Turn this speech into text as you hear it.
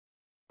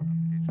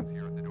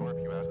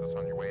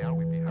on your way out,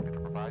 we'd be happy to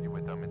provide you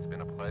with them. It's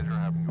been a pleasure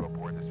having you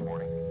aboard this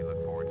morning. We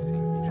look forward to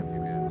seeing each of you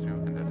again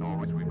soon. And as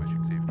always, we wish you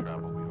safe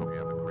travel. We hope you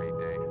have a great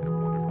day and a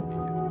wonderful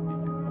weekend.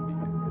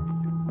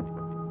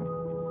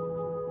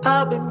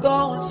 I've been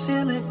going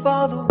silly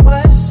for the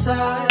west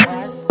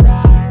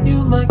side.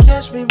 You might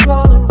catch me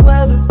rolling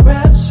where the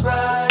reps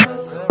ride.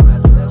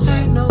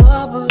 Ain't no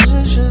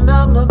opposition,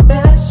 I'm the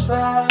best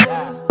ride.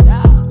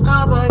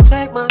 I might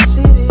take my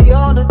city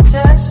on a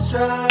test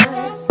drive.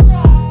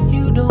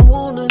 You don't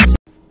wanna see.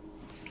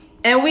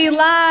 And we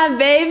live,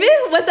 baby.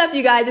 What's up,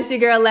 you guys? It's your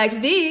girl, Lex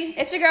D.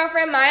 It's your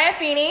girlfriend, Maya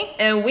Feeney.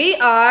 And we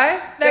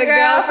are The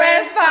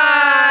Girlfriends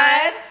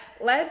Pod.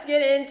 Let's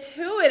get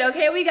into it,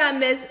 okay? We got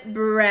Miss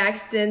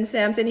Braxton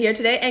Simpson here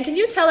today. And can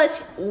you tell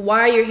us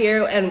why you're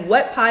here and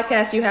what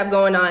podcast you have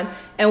going on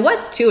and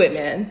what's to it,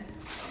 man?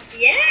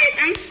 Yes,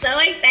 I'm so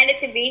excited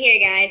to be here,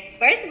 guys.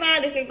 First of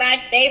all, this is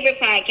my favorite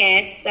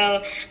podcast,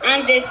 so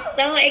I'm just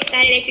so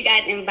excited that you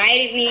guys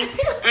invited me.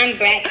 I'm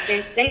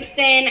Braxton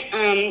Simpson.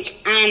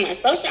 I'm a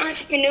social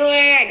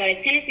entrepreneur. I go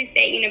to Tennessee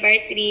State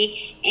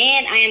University,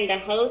 and I am the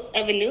host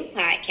of a new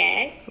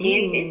podcast,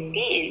 In This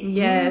Skin.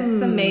 Yes,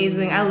 it's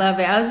amazing. I love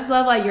it. I just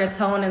love like your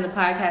tone in the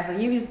podcast. Like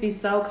you just be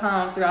so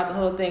calm throughout the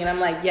whole thing, and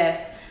I'm like,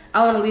 yes,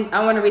 I want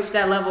to reach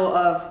that level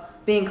of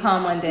being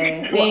calm one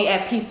day, being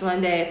at peace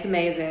one day. It's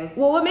amazing.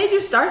 Well, what made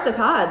you start the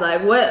pod?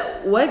 Like,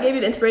 what gave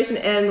you the inspiration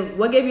and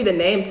what gave you the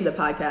name to the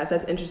podcast?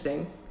 That's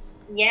interesting.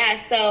 Yeah,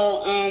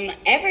 so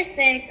ever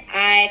since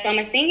I'm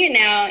a senior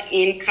now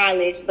in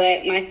college,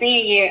 but my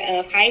senior year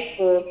of high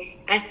school,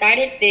 I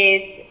started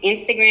this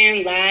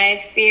Instagram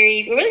live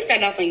series. We really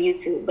started off on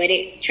YouTube, but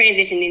it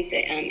transitioned into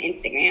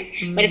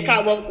Instagram. But it's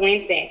called Woke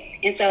Wednesday.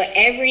 And so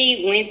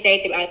every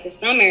Wednesday throughout the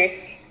summers,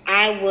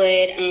 I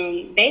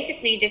would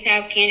basically just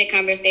have candid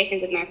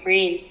conversations with my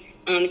friends,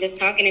 just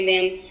talking to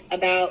them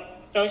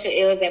about social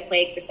ills that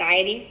plague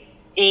society.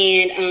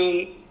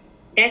 And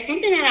that's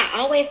something that I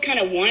always kind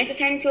of wanted to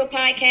turn into a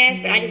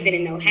podcast, but I just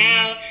didn't know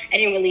how. I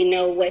didn't really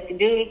know what to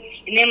do.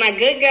 And then my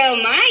good girl,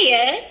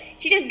 Maya,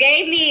 she just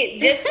gave me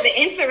just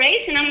the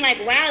inspiration. I'm like,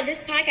 wow,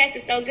 this podcast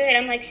is so good.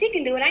 I'm like, she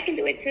can do it. I can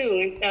do it too.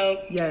 And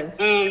so yes.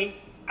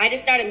 I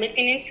just started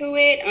looking into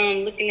it,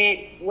 looking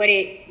at what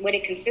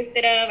it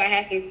consisted of. I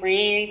have some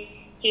friends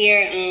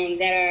here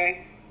that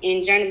are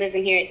in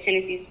journalism here at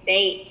Tennessee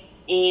State,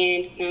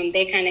 and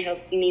they kind of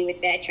helped me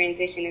with that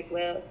transition as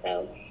well.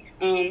 So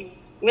I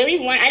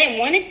didn't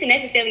want it to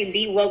necessarily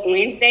be Woke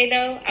Wednesday,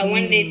 though. I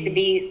wanted it to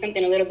be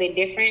something a little bit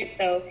different.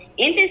 So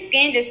In This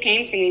Skin just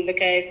came to me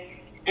because,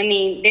 I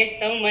mean, there's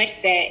so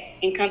much that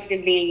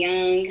encompasses being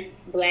young,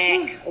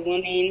 Black, a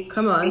woman.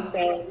 Come on. And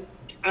so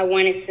I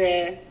wanted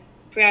to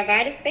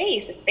provide a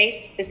space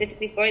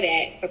specifically for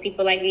that, for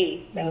people like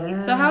me. So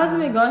how has it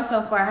been going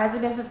so far? Has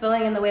it been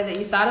fulfilling in the way that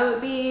you thought it would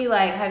be?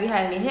 Like, have you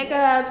had any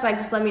hiccups? Like,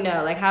 just let me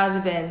know. Like, how has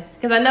it been?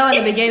 Because I know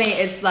in the beginning,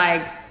 it's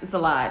like, it's a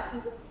lot.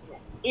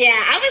 Yeah,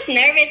 I was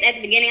nervous at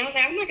the beginning. I was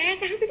like, oh my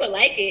gosh, I hope people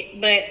like it.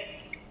 But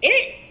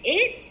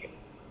it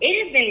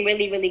has been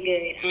really, really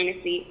good,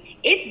 honestly.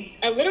 It's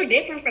a little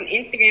different from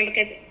Instagram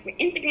because for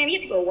Instagram, you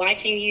have people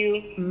watching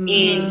you,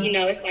 and, you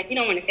know, it's like you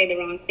don't want to say the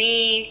wrong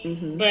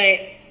thing. But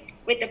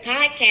with the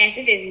podcast,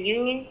 it's just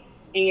you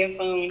and your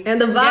phone. And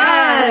the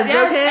vibes,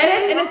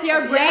 okay? And it's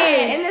your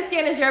brand. In This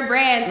Skin is your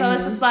brand. So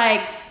it's just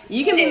like,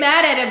 you can be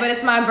mad at it, but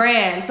it's my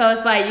brand. So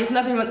it's like, it's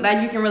nothing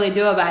that you can really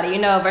do about it,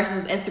 you know,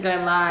 versus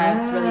Instagram Live.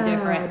 It's really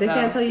different. They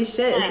can't tell you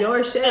shit. It's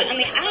your shit. I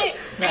mean,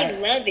 I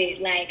love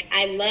it. Like,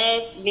 I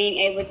love being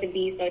able to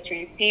be so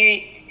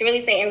transparent, to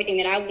really say everything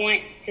that I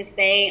want to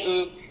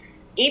say.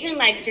 Even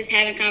like just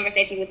having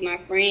conversations with my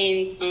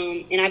friends,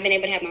 and I've been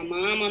able to have my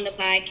mom on the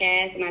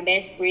podcast and my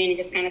best friend, and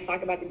just kind of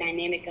talk about the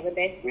dynamic of a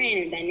best friend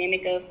and the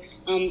dynamic of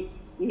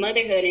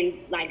motherhood and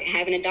like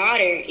having a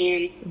daughter.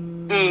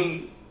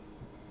 And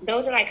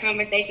those are like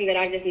conversations that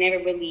I've just never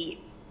really,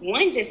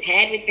 just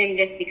had with them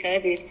just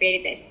because, and it's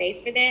created that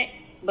space for that.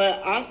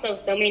 But also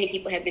so many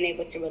people have been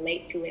able to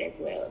relate to it as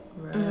well.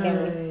 Right.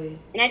 So,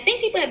 and I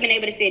think people have been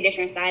able to see a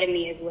different side of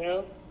me as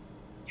well,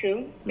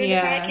 too, through the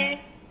podcast.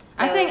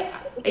 So,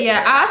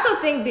 I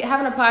also think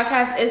having a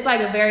podcast is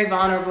like a very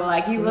vulnerable,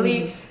 like you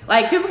really,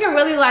 like people can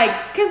really like,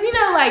 cause you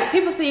know, like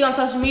people see you on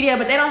social media,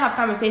 but they don't have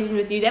conversations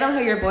with you. They don't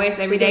hear your voice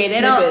every day. They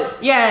don't,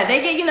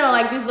 they get, you know,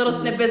 like these little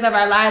snippets of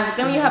our lives, but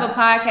then when you have a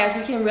podcast,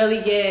 you can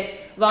really get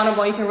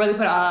vulnerable. You can really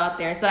put it all out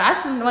there. So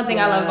that's one thing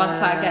I love about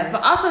the podcast,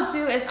 but also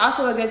too, it's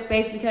also a good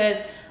space because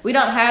we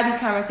don't have these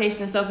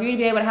conversations. So for you to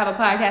be able to have a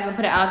podcast and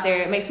put it out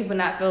there, it makes people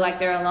not feel like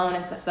they're alone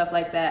and stuff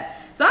like that.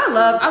 So I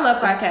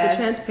love podcasts.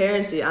 The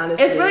transparency,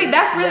 honestly. It's really,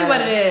 that's really what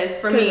it is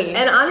for me.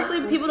 And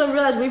honestly, people don't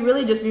realize we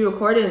really just be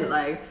recording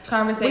like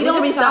conversations. We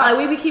don't be stop.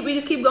 Like we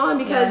just keep going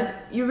because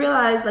you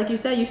realize, like you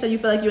said you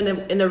feel like you're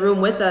in the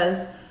room with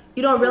us.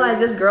 You don't realize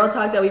this girl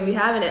talk that we be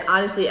having, and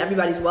honestly,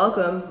 everybody's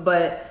welcome,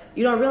 but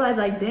you don't realize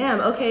like,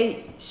 damn,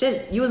 okay,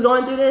 shit, you was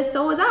going through this,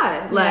 so was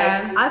I.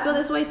 Like I feel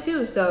this way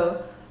too.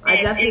 So I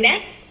definitely.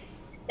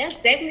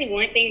 That's definitely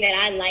one thing that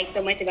I like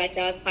so much about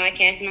y'all's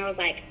podcast. And I was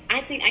like,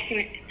 I think I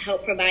can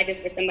help provide this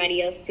for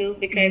somebody else too.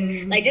 Because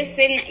like just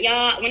sitting,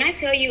 y'all, when I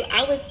tell you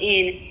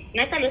when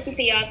I started listening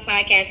to y'all's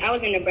podcast, I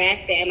was in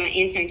Nebraska at my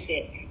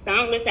internship. So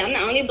I'm the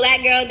only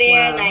black girl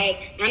there. Wow.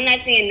 Like, I'm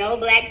not seeing no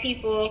black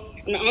people.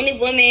 I'm the only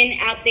woman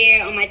out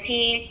there on my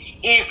team.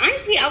 And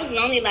honestly, I was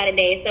lonely a lot of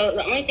days. So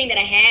the only thing that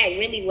I had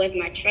really was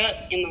my truck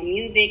and my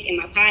music and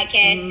my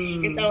podcast.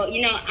 And so,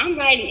 I'm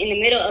riding in the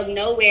middle of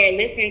nowhere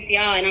listening to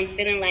y'all, and I'm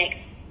feeling like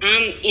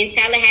I'm in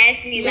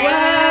Tallahassee. Like,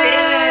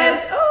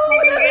 Yes.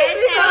 Oh, that makes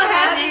me so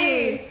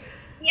happy.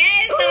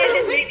 Yes, so it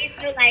just made me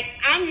feel like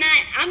I'm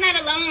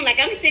not alone. Like,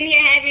 I'm sitting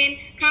here having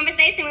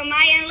conversation with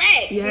Maya and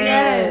Lex.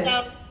 Yes.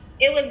 So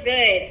it was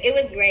good. It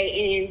was great,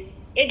 and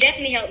it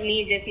definitely helped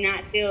me just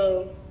not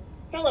feel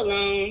so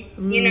alone,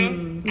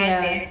 out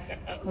there. So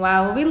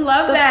wow, well, we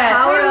love The that.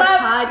 power We of love,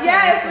 podcasts,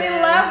 yes, we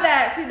man. love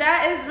that. See,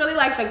 that is really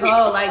like the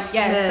goal. Like,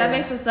 yes, Man. that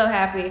makes us so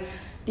happy.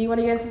 Do you want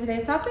to get into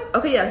today's topic?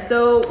 Okay, yeah.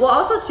 So, well,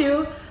 also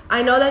too,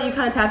 I know that you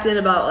kind of tapped in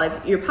about like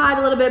your pod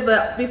a little bit,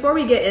 but before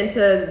we get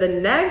into the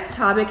next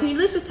topic, can you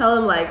please just tell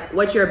them like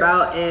what you're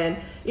about and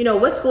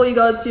what school you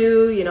go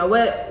to?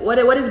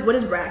 What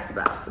is Brax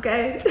about?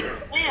 Okay.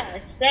 yeah,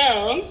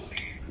 so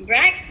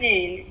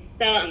Braxton.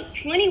 So I'm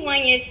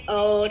 21 years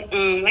old.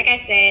 Like I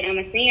said, I'm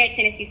a senior at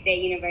Tennessee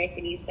State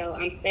University. So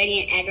I'm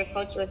studying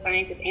agricultural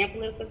sciences and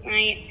political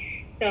science.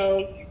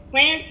 So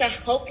plans to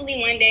hopefully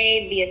one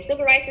day be a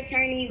civil rights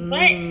attorney,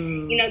 but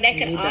that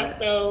could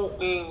also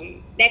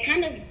that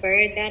kind of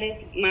birthed out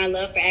of my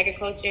love for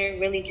agriculture.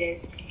 Really,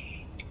 just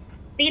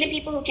feeding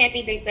people who can't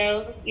feed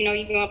themselves.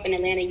 You grow up in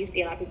Atlanta, you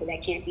see a lot of people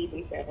that can't feed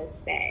themselves.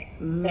 Sad.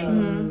 So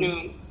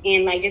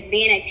and like just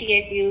being at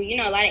TSU,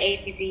 a lot of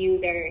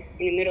HBCUs are in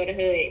the middle of the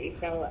hood, and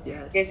so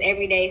just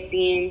every day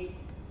seeing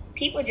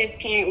people just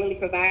can't really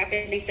provide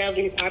for themselves,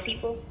 and it's our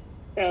people.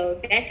 So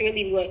that's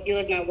really what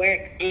fuels my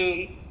work.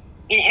 And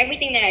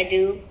everything that I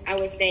do, I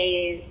would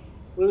say, is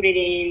rooted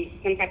in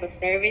some type of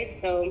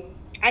service. So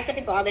I tell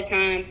people all the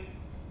time,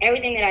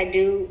 everything that I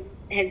do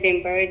has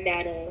been birthed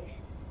out of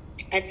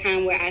a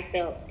time where I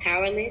felt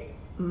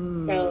powerless.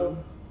 So,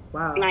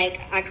 wow.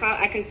 Like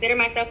I consider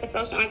myself a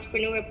social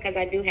entrepreneur because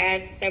I do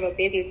have several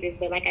businesses,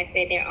 but like I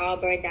said, they're all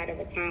birthed out of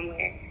a time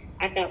where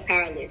I felt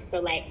powerless.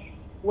 So like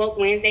Woke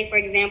Wednesday, for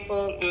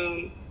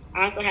example,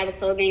 I also have a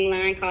clothing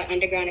line called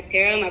Underground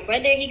Apparel. My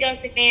brother, he goes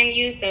to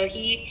FAMU, so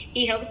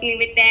he helps me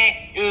with that.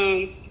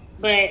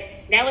 But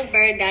that was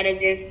birthed out of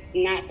just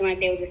not feeling like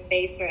there was a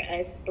space for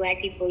us Black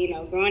people,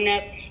 growing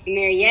up in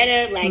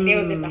Marietta. Like there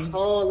was just a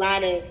whole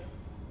lot of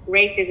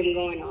racism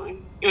going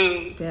on.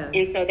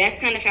 And so that's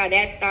kind of how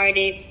that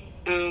started.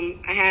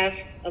 I have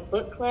a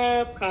book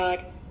club called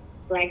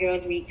Black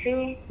Girls Read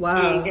Too.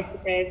 Wow. Just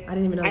because I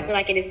didn't even know that. feel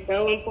like it is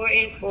so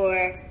important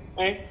for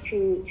us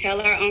to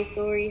tell our own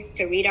stories,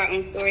 to read our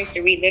own stories,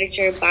 to read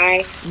literature by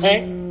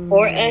us,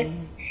 for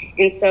us.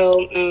 And so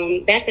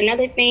that's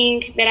another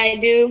thing that I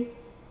do.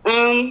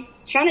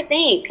 Trying to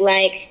think,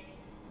 like,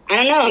 I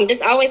don't know, I'm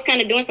just always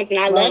kind of doing something.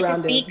 I love to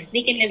speak.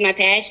 Speaking is my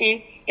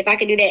passion. If I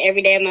could do that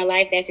every day of my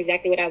life, that's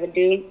exactly what I would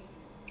do.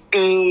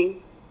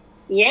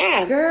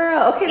 Yeah.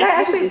 Girl, okay,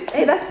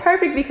 that's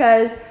perfect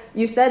because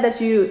you said that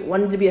you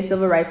wanted to be a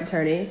civil rights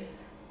attorney.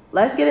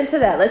 Let's get into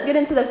that. Let's get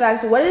into the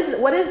facts. What is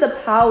the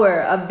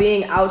power of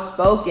being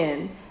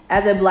outspoken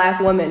as a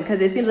Black woman? Because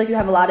it seems like you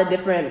have a lot of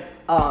different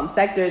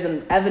sectors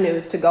and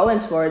avenues to go in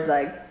towards.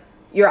 Like,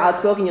 you're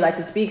outspoken, you like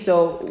to speak.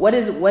 So what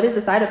is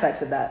the side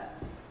effects of that?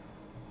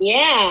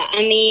 Yeah, I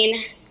mean,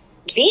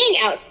 being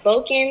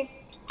outspoken,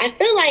 I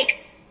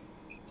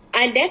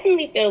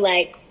definitely feel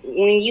like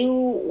when you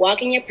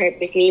walk in your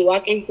purpose, when you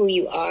walk in who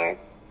you are,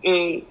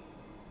 you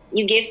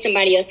give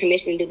somebody else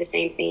permission to do the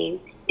same thing.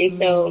 And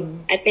so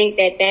I think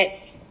that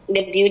that's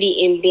the beauty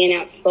in being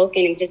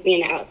outspoken and just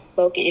being an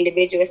outspoken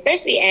individual,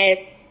 especially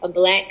as a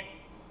Black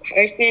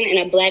person and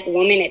a Black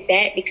woman at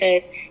that,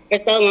 because for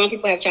so long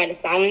people have tried to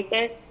silence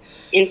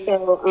us. And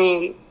so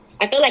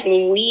I feel like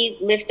when we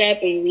lift up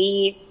and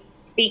we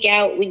speak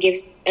out, we give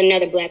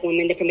another Black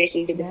woman the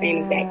permission to do the same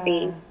exact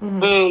thing.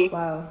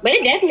 Wow. But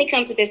it definitely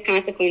comes with its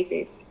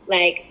consequences.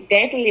 Like,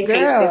 definitely comes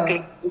with its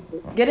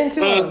consequences. Get into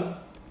them.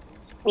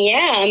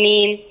 Yeah, I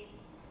mean,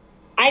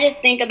 I just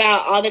think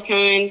about all the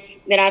times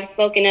that I've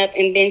spoken up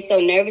and been so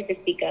nervous to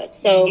speak up.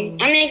 So I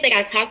don't even think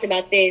I talked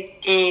about this.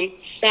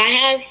 So I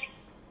have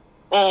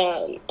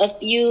a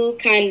few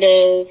kind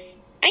of,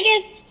 I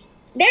guess,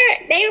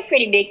 they were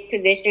pretty big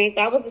positions.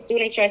 So I was a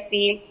student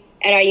trustee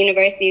at our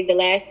university the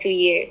last 2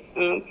 years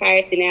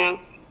prior to now.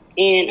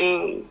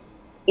 And,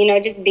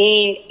 just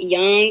being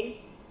young,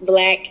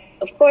 Black,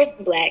 of course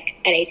Black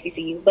at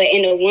HBCU, but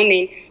in a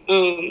woman,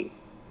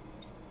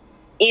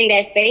 in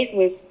that space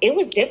was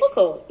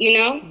difficult,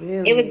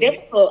 Really? It was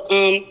difficult.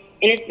 And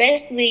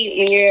especially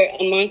when you're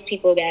amongst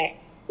people that,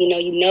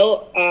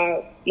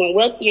 are more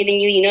wealthier than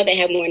you, that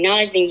have more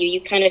knowledge than you,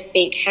 you kind of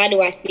think, how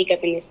do I speak up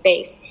in this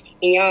space?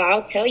 And y'all,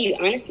 I'll tell you,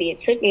 honestly, it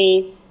took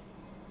me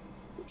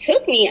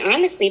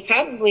honestly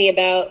probably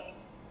about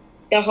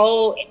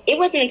it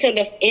wasn't until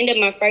the end of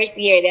my first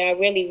year that I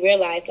really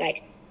realized,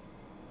 like,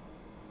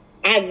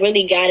 I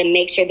really got to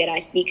make sure that I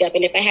speak up.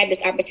 And if I have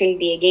this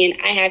opportunity again,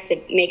 I have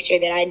to make sure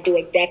that I do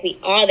exactly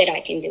all that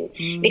I can do.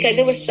 Because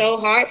it was so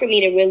hard for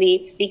me to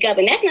really speak up.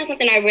 And that's not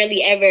something I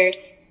really ever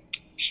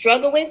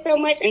struggled with so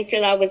much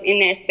until I was in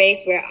that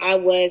space where I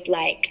was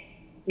like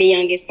the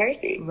youngest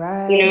person.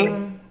 Right. You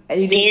know?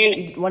 And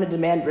you want to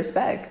demand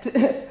respect.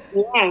 Yeah.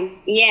 And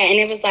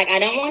it was like, I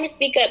don't want to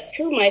speak up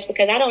too much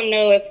because I don't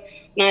know if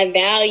my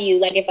value,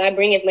 like if I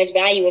bring as much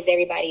value as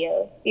everybody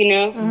else, you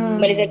know?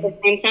 But it's at the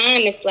same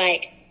time, it's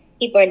like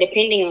people are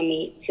depending on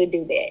me to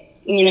do that,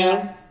 you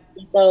know?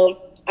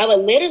 So I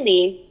would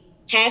literally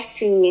have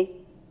to,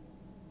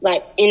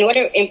 like,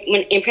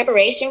 in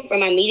preparation for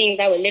my meetings,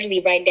 I would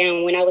literally write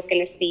down when I was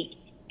going to speak.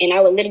 And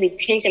I would literally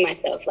pinch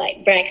myself,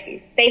 like,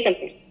 Braxton, say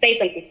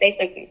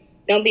something.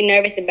 Don't be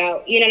nervous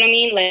about, you know what I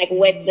mean? Like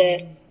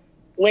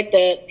what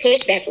the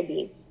pushback would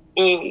be.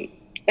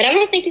 But I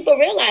don't think people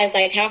realize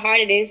like how hard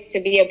it is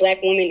to be a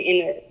Black woman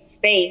in a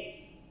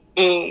space.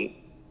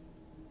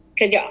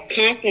 Because you're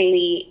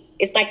constantly,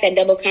 it's like that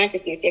double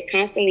consciousness. You're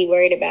constantly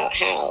worried about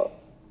how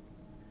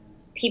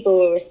people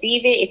will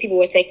receive it, if people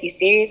will take you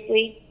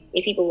seriously,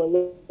 if people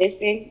will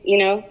listen, you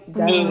know.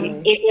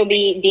 It will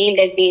be deemed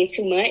as being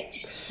too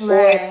much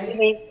or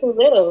even too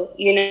little,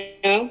 you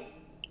know.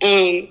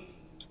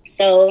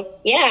 So,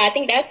 yeah, I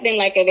think that's been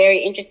like a very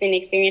interesting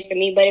experience for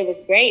me. But it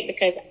was great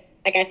because,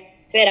 like I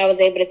said, I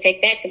was able to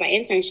take that to my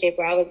internship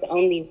where I was the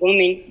only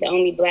woman, the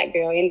only Black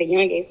girl, and the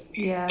youngest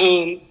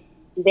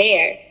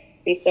there.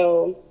 And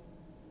so,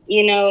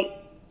 you know,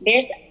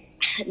 there's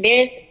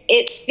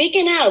it's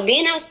speaking out,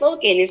 being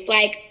outspoken. It's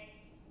like,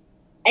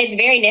 it's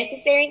very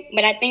necessary.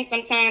 But I think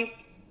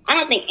sometimes, I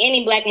don't think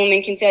any Black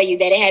woman can tell you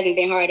that it hasn't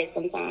been hard at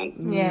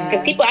sometimes. Yeah.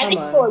 Because people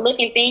will look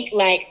and think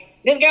like,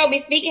 this girl be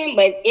speaking,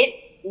 but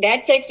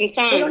that takes some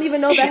time. They don't even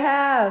know the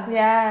half.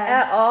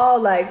 At all.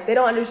 Like, they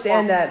don't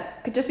understand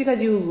that just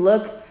because you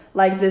look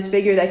like this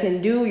figure that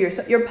can do,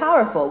 you're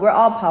powerful. We're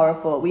all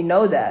powerful. We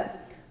know that.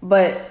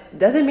 But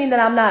doesn't mean that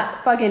I'm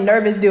not fucking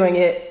nervous doing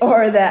it,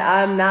 or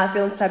that I'm not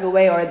feeling some type of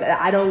way, or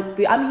that I don't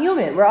feel, I'm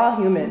human. We're all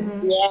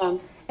human. Yeah.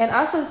 And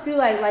also too,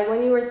 like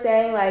when you were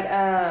saying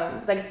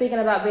like speaking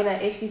about being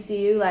at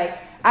HBCU, like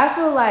I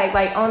feel like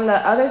on the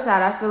other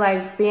side, I feel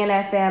like being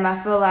at FAM,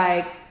 I feel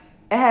like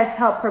it has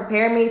helped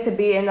prepare me to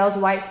be in those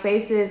white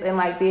spaces and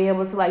like be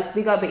able to like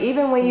speak up. But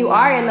even when you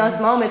are in those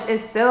moments,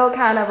 it's still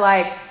kind of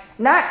like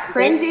not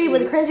cringy,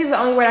 but cringy is the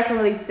only word I can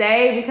really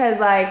say, because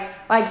like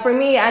for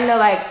me, I know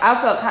like I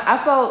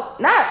felt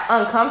not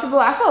uncomfortable.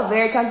 I felt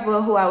very comfortable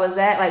with who I was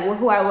at, like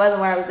who I was and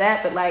where I was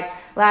at. But like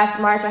last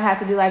March, I had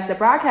to do like the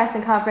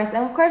broadcasting conference,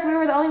 and of course we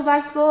were the only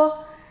Black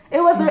school.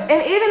 It was, and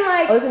even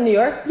like it was in New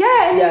York.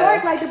 Yeah, in New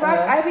York, like the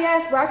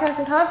IBS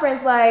broadcasting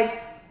conference,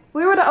 like.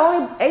 We were the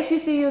only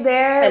HBCU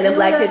there. And then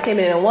Black kids came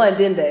in and won,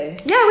 didn't they?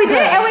 Yeah, we did.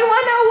 And we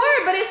won the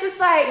award. But it's just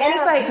like, and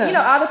it's like, you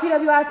know, all the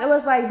PWIs, it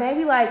was like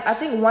maybe like, I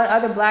think one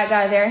other Black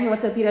guy there, and he went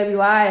to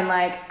PWI. And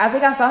like, I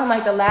think I saw him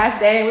like the last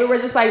day. And we were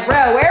just like,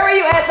 bro, where were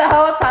you at the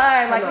whole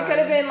time? Like, we could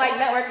have been like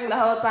networking the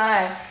whole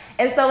time.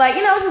 And so like,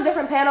 you know, it was just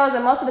different panels.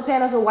 And most of the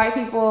panels were white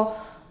people.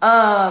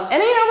 And you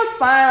know, it was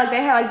fine. Like,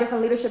 they had like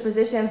different leadership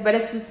positions. But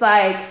it's just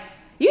like,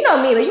 you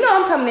know me, like, you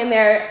know I'm coming in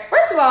there.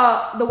 First of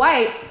all, the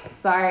whites,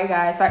 sorry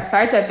guys,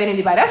 sorry to offend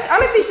anybody. That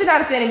honestly should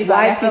not offend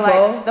anybody. White people,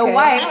 like the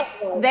whites,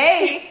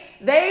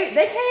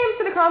 they came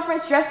to the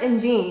conference dressed in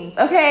jeans.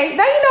 Okay,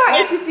 now you know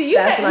our HBC.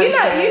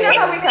 You know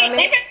how we come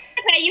in.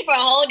 Pay you for a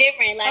whole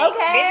different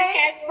business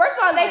casual. First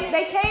of all,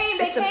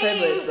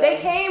 they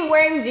came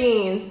wearing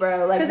jeans,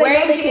 bro. Like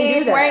wearing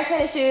jeans, wearing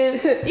tennis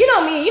shoes. You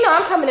know me. You know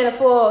I'm coming in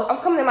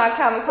my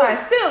Calvin Klein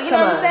suit. You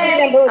know what I'm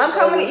saying? I'm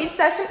coming to each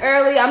session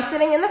early. I'm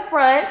sitting in the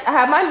front. I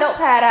have my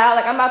notepad out.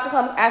 Like I'm about to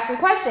come ask some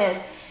questions.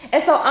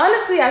 And so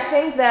honestly, I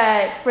think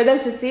that for them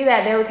to see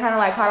that, they were kind of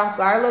like caught off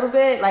guard a little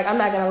bit. Like, I'm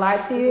not gonna lie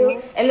to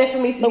you. And then for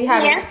me to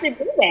have to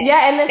do that.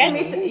 Yeah, and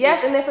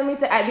then for me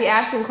to be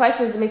asking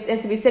questions and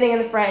to be sitting in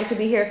the front and to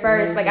be here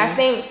first. Like I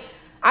think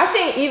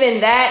even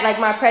that, like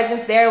my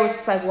presence there was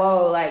just like,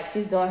 whoa, like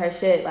she's doing her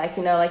shit. Like,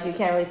 you know, like you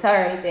can't really tell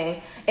her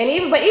anything. And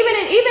even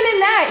in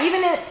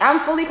that, I'm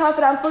fully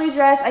confident, I'm fully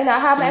dressed. I know I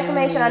have my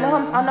information. I know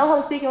who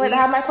I'm speaking with. I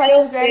have my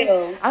questions ready.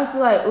 I'm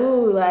still like,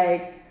 ooh,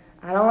 like.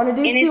 I don't want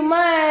to do too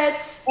much.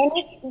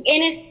 And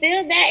it's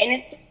still that. And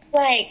it's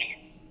like,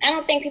 I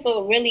don't think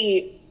people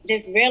really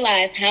just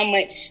realize how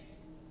much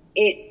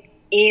it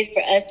is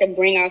for us to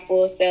bring our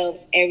full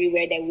selves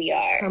everywhere that we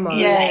are. Come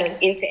on. Like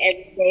into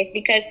every space.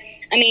 Because,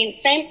 I mean,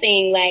 same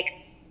thing, like,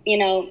 you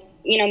know,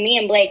 me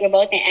and Blake, we're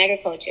both in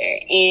agriculture.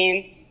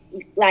 And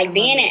like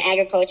being in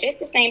agriculture, it's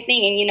the same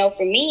thing. And, you know,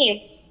 for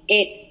me,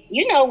 it's,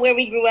 you know, where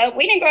we grew up,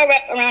 we didn't grow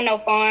up around no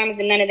farms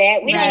and none of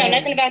that. We don't know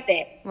nothing about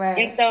that. Right.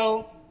 And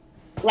so,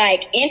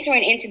 like,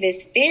 entering into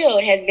this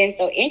field has been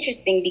so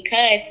interesting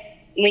because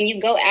when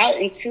you go out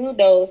into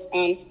those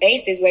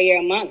spaces where you're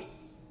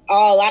amongst a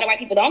lot of white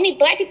people, the only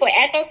Black people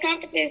at those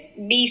conferences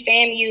be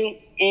FAMU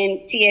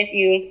and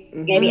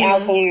TSU, maybe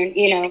Alcorn,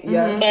 you know.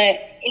 But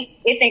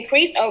it's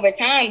increased over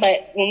time.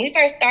 But when we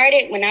first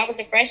started, when I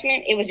was a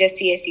freshman, it was just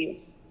TSU.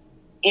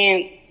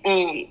 And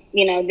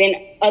then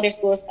other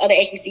schools, other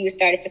HBCUs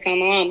started to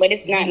come on, but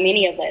it's not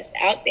many of us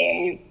out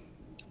there.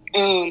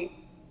 And,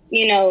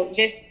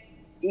 just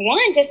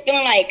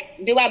feeling like,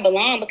 do I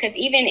belong? Because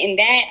even in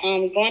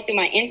that, going through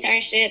my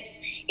internships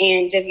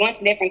and just going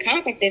to different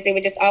conferences, it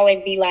would just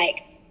always be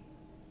like,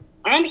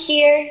 I'm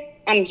here,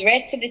 I'm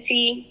dressed to the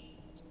T,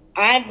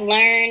 I've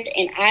learned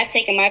and I've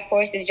taken my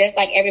courses just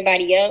like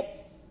everybody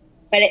else.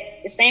 But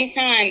at the same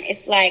time,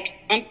 it's like,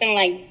 I'm feeling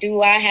like,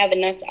 do I have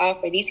enough to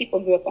offer? These people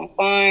grew up on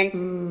farms.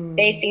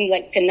 They seem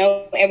like to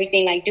know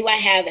everything. Like, do I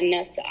have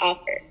enough to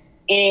offer?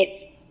 And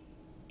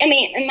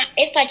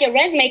it's like your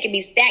resume could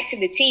be stacked to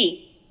the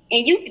T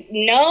and you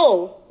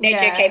know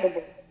that you're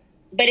capable.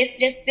 But it's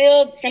just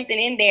still something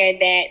in there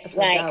that's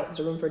like, there's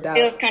a room for doubt.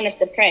 Feels kind of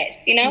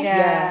suppressed,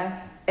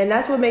 Yeah. And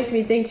that's what makes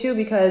me think too,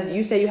 because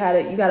you say you had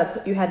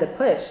to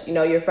push,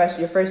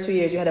 your first 2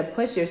 years, you had to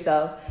push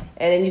yourself.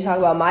 And then you talk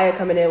about Maya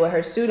coming in with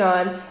her suit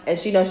on and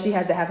she knows she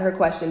has to have her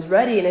questions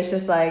ready. And it's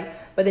just like,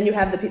 but then you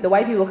have the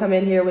white people come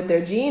in here with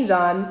their jeans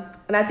on.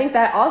 And I think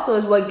that also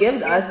is what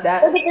gives us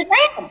that.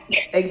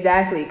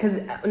 Exactly.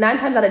 Because 9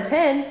 times out of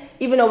 10,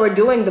 even though we're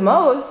doing the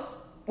most,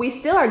 we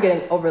still are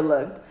getting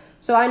overlooked.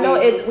 So I know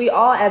we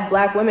all as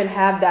Black women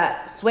have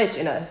that switch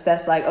in us.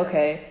 That's like,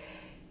 okay,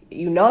 if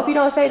you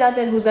don't say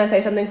nothing, who's going to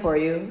say something for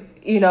you?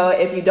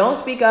 If you don't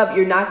speak up,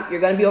 you're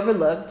going to be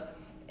overlooked.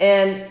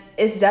 And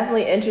it's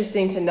definitely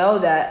interesting to know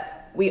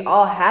that we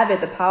all have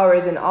it. The power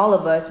is in all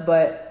of us,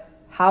 but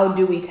how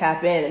do we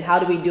tap in and how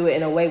do we do it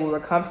in a way where we're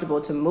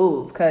comfortable to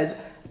move? Because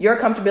your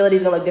comfortability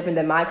is going to look different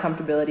than my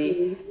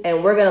comfortability,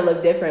 and we're going to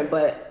look different.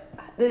 But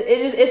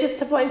it's just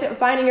to point to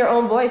finding your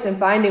own voice and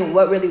finding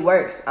what really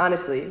works,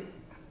 honestly.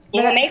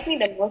 And what makes me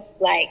the most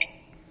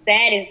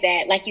sad is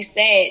that, like you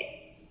said,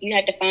 you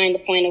have to find the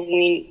point of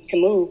when to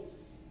move.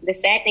 The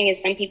sad thing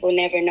is some people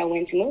never know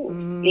when to move,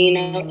 and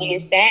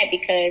it's sad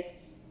because,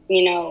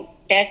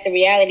 that's the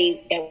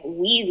reality that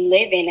we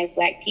live in as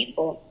Black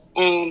people,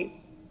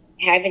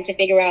 having to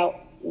figure out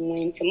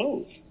when to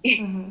move.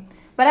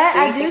 But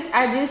I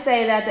do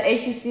say that the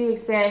HBCU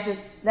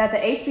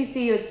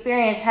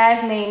experience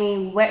has made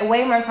me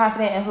way more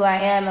confident in who I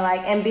am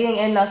and being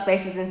in those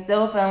spaces and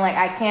still feeling like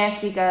I can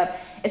speak up.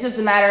 It's just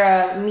a matter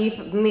of me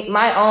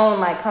my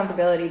own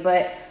comfortability.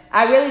 But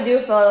I really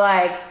do feel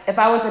like if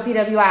I went to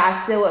PWI, I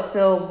still would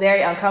feel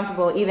very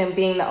uncomfortable even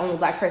being the only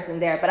Black person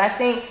there. But I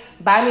think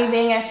by me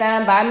being at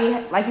FAM, by me,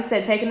 like you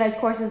said, taking those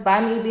courses, by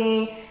me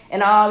being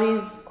in all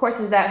these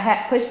courses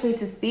that pushed me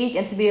to speak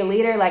and to be a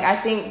leader, I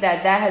think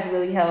that has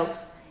really helped,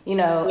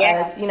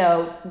 us,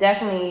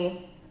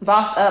 definitely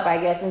boss up, I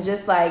guess, and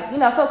just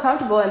feel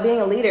comfortable in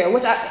being a leader,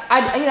 which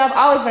I've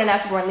always been a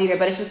natural born leader,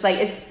 but it's just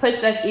it's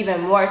pushed us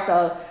even more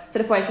so to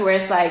the point to where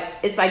it's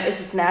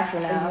just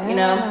natural now,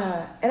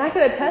 And I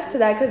could attest to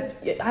that because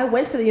I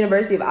went to the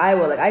University of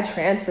Iowa. I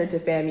transferred to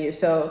FAMU,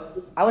 so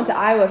I went to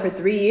Iowa for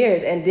 3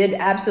 years and did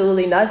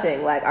absolutely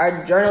nothing.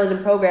 Our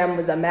journalism program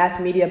was a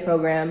mass media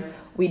program.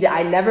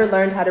 I never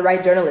learned how to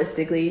write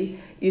journalistically.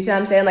 You see what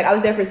I'm saying? I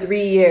was there for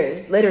 3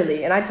 years,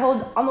 literally. And I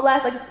told on the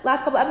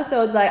last couple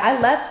episodes, I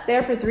left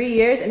there for 3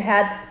 years and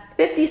had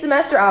 50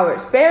 semester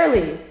hours,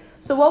 barely.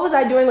 So what was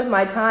I doing with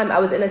my time? I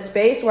was in a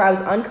space where I was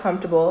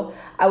uncomfortable.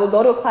 I would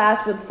go to a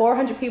class with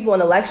 400 people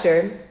in a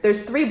lecture. There's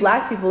 3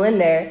 Black people in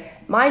there.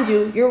 Mind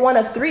you, you're one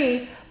of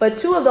 3, but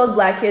 2 of those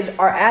Black kids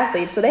are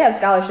athletes, so they have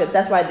scholarships.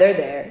 That's why they're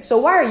there. So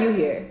why are you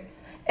here?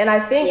 And I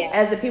think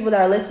as the people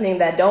that are listening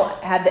that don't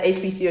have the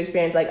HBCU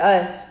experience like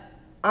us,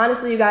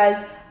 honestly, you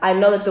guys, I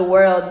know that the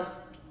world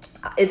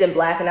isn't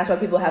Black, and that's why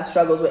people have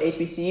struggles with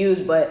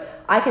HBCUs, but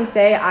I can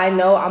say I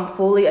know I'm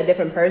fully a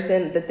different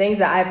person. The things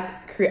that I've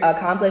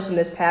accomplished in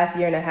this past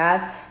year and a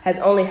half has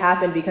only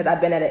happened because I've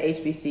been at an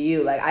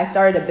HBCU. I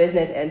started a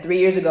business, and 3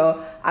 years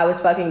ago, I was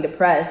fucking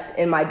depressed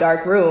in my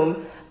dark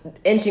room,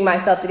 inching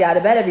myself to get out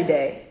of bed every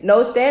day.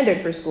 No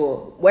standard for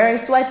school. Wearing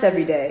sweats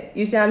every day.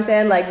 You see what I'm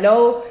saying?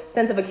 No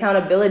sense of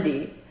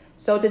accountability.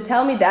 So to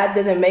tell me that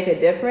doesn't make a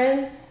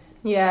difference.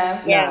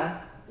 Yeah.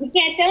 You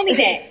can't tell me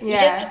that. You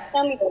just can't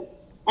tell me that.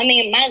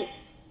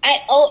 I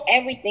owe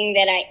everything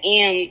that I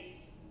am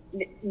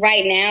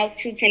right now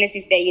to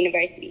Tennessee State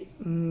University.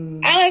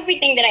 I owe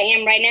everything that I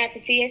am right now to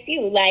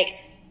TSU.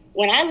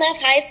 When I left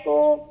high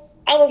school,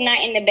 I was not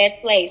in the best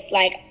place.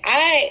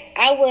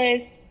 I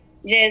was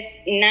just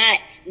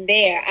not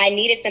there. I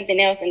needed something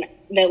else, and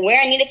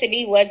where I needed to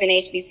be was an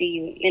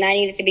HBCU, and I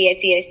needed to be at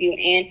TSU.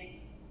 And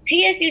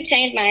TSU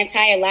changed my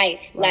entire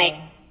life. Wow.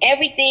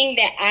 Everything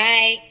that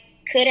I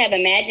could have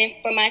imagined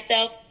for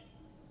myself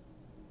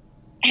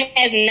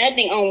has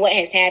nothing on what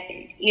has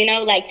happened.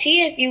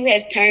 TSU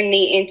has turned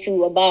me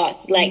into a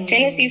boss.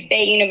 Tennessee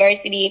State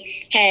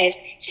University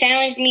has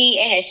challenged me.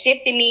 It has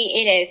shifted me.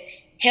 It has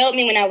helped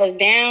me when I was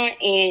down, and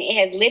it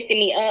has lifted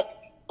me up,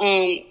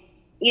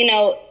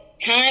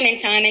 time and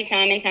time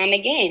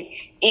again.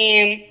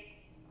 And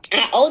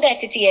I owe that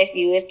to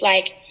TSU. It's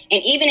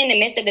and even in the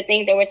midst of the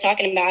things that we're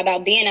talking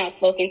about being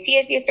outspoken,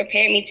 TSU has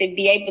prepared me to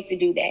be able to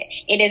do that.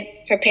 It has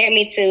prepared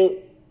me to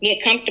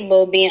get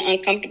comfortable being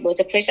uncomfortable,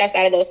 to push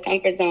outside of those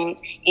comfort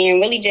zones and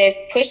really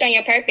just push on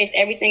your purpose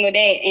every single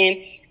day.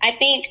 And I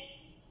think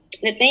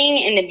the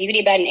thing and the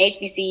beauty about an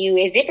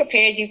HBCU is it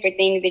prepares you for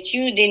things that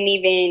you didn't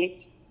even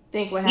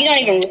think what you don't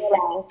even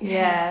realize.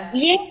 Yeah.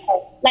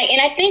 Like,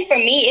 and I think for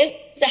me, it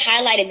was a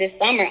highlighted this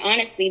summer,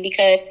 honestly,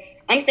 because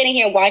I'm sitting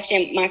here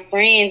watching my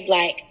friends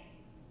like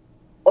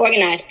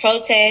organize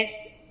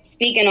protests,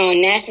 speaking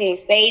on national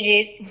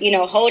stages, you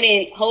know,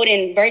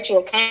 holding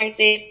virtual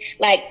conferences,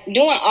 like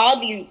doing all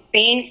these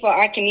things for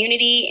our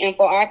community and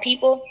for our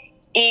people.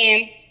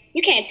 And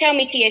you can't tell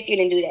me TSU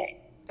didn't do that.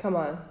 Come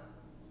on.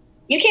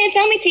 You can't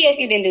tell me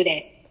TSU didn't do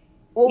that.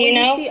 Well, when you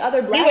know, see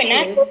other Black we were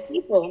not kids, those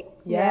people.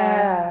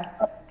 Yeah.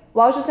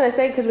 Well, I was just gonna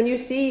say, because when you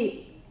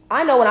see,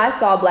 I know when I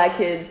saw Black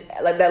kids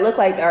like that look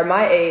like are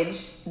my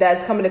age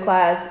that's coming to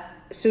class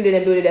suited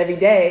and booted every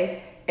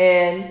day,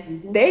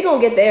 and they gonna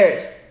get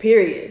theirs.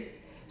 Period.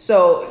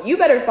 So you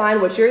better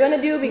find what you're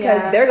gonna do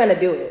because they're gonna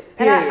do it.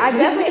 Period. And I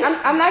definitely,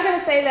 I'm not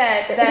gonna say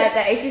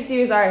that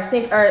HBCUs are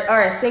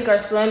a sink or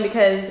swim,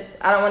 because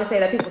I don't want to say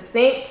that people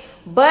sink.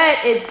 But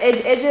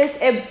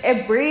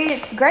it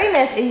breeds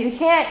greatness, and you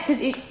can't,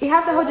 because you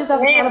have to hold yourself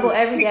accountable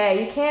every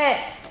day.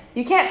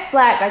 You can't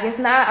slack. Like, it's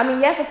not, I mean,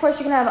 yes, of course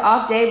you can have an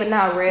off day, but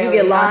not really. You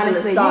get lost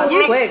honestly. in the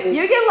sauce quick.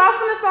 You get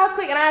lost in the sauce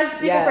quick, and I'm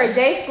speaking for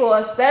J school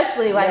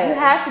especially. Like, you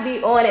have to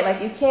be on it.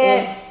 Like, you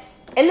can't,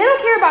 and they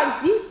don't care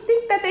about, you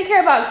think that they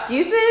care about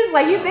excuses?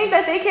 Like, you think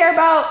that they care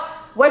about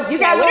what you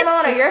got going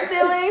on or your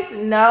feelings?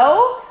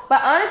 No.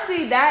 But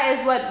honestly, that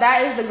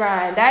is the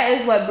grind. That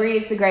is what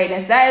breeds the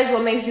greatness. That is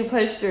what makes you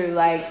push through.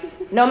 Like,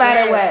 no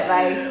matter what.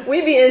 Like,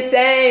 we be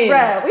insane.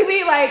 Bruh, we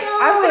be like,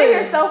 I'm sitting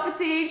here so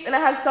fatigued and I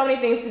have so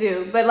many things to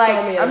do. But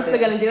like, I'm still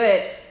gonna do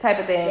it type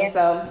of thing. Yeah.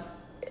 So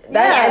and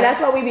that's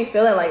what we be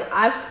feeling. Like,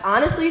 I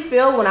honestly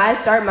feel when I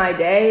start my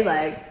day,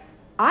 like,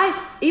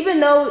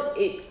 even though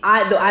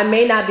I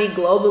may not be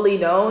globally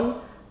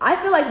known,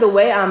 I feel like the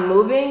way I'm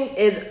moving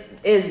is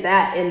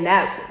that in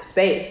that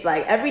space.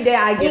 Like, every day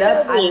I get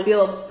up, I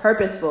feel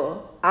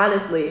purposeful,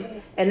 honestly.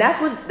 And that's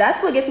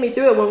what gets me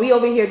through it. When we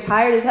over here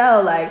tired as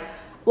hell, like,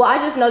 well, I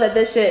just know that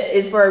this shit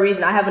is for a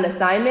reason. I have an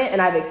assignment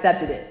and I've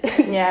accepted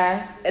it.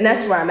 Yeah. And that's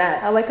just where I'm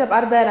at. I wake up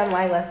out of bed, I'm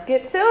like, let's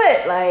get to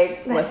it.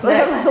 Like, what's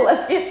next?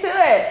 Let's get to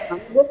it.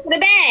 Look for the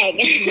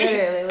bag.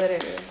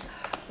 Literally.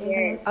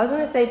 Yes. I was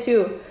gonna say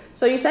too,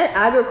 so you said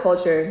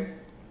agriculture.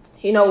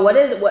 You know,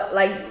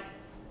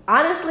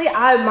 honestly,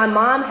 my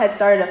mom had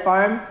started a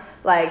farm.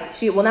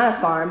 Like, not a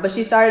farm, but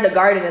she started a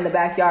garden in the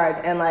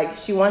backyard, and like,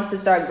 she wants to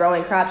start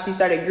growing crops. She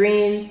started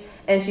greens,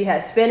 and she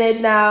has spinach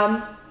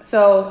now.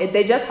 So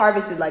they just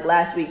harvested like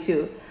last week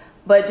too.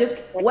 But just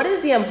what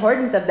is the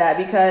importance of that?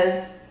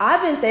 Because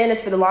I've been saying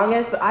this for the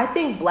longest, but I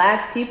think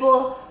Black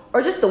people,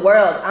 or just the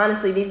world,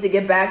 honestly, needs to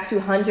get back to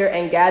hunter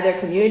and gather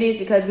communities,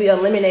 because we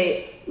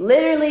eliminate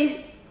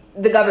literally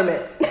the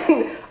government,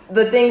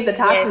 the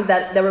toxins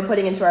that we're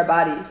putting into our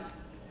bodies.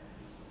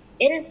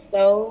 It is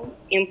so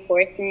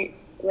important,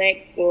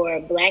 Lex, for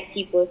Black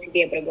people to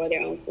be able to grow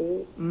their own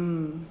food.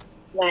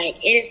 Like,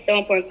 it is so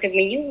important, because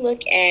when you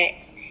look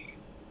at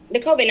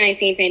the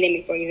COVID-19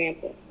 pandemic, for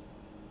example,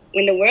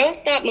 when the world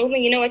stopped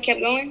moving, you know what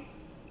kept going?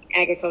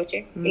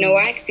 Agriculture. You know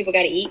why? Because people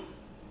got to eat.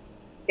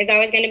 There's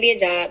always going to be a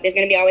job. There's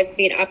going to always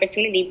be an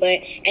opportunity.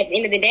 But at the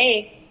end of the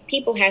day,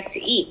 people have to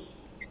eat.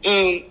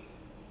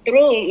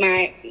 Through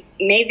my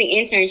amazing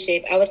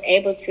internship, I was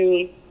able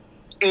to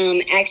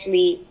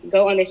actually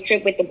go on this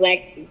trip with the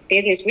Black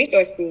Business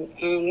Resource Group.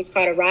 It's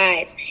called a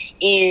Rides,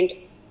 and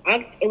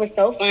it was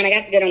so fun. I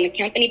got to get on the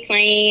company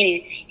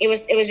plane, and it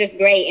was just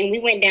great. And we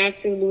went down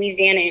to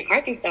Louisiana and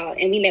Arkansas,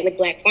 and we met with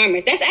Black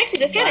farmers. That's actually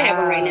this kind of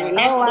happening right now.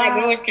 National Black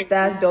Growers Council.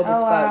 That's dope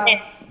as fuck.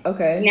 Yeah.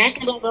 Okay.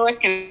 National Black Growers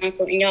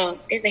Council, and y'all,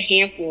 there's a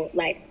handful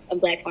like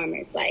of Black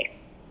farmers. Like,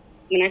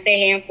 when I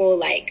say handful,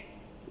 like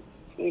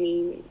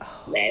 20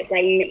 less,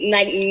 like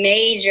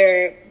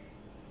major.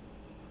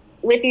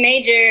 With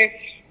major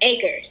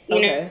acres,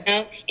 you know,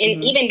 and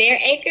even their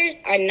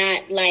acres are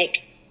not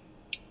like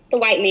the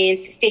white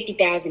man's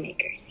 50,000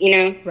 acres, you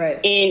know? Right.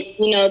 And,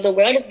 you know, the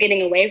world is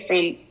getting away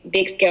from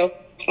big scale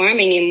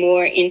farming and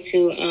more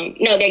into,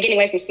 they're getting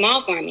away from small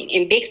farming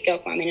and big scale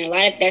farming. And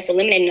that's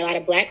eliminating a lot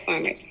of Black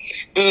farmers.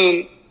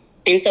 And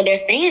so they're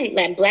saying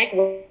that Black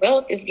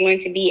wealth is going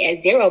to be at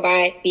zero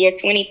by the year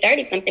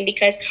 2030 something,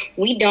 because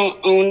we don't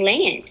own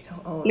land.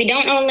 We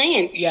don't own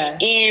land. Yeah.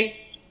 And,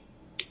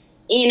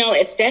 you know,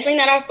 it's definitely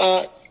not our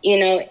fault, you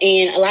know,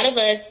 and a lot of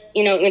us,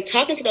 you know, when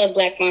talking to those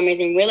Black farmers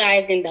and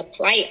realizing the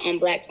plight on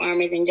Black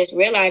farmers and just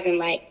realizing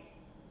like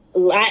a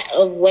lot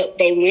of what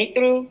they went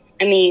through.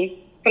 I mean,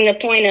 from the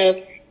point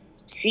of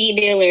seed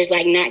dealers,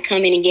 like not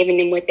coming and giving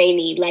them what they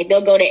need. Like,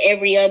 they'll go to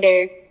every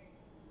other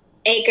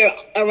acre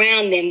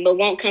around them, but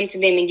won't come to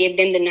them and give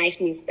them the nice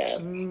new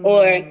stuff.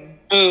 Or,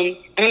 I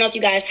don't know if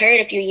you guys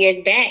heard a few years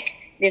back,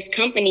 this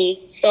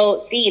company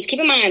sold seeds. Keep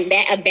in mind,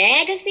 a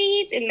bag of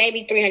seeds is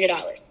maybe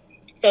 $300.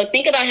 So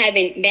think about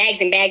having bags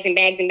and bags and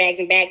bags and bags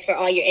and bags for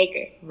all your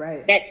acres.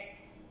 Right. That's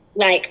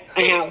like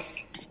a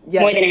house,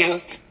 more than a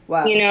house.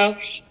 Wow. You know,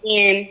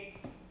 and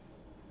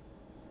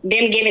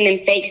them giving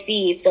them fake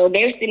seeds. So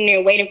they're sitting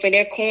there waiting for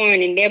their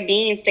corn and their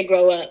beans to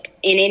grow up,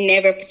 and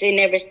it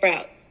never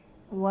sprouts.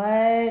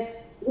 What?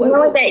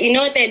 You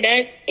know what that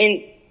does?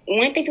 And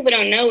one thing people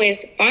don't know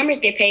is farmers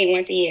get paid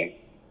once a year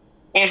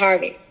at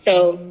harvest.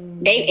 So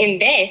they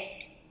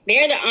invest.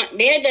 They're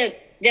the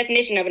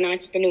definition of an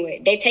entrepreneur.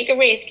 They take a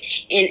risk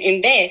and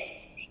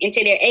invest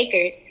into their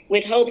acres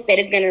with hopes that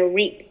it's going to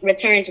reap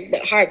returns with the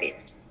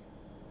harvest.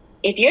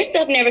 If your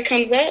stuff never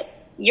comes up,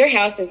 your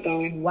house is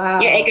gone. Wow.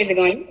 Your acres are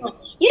gone.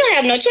 You don't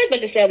have no choice but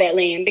to sell that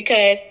land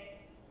because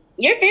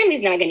your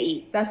family's not going to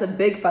eat. That's a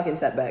big fucking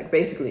setback,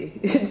 basically.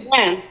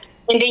 Yeah.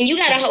 And then you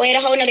got to wait a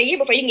whole another year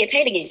before you can get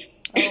paid again.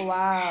 Oh,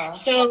 wow.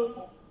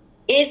 So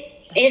it's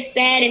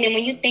sad. And then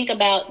when you think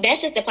about,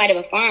 that's just the plight of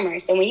a farmer.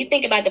 So when you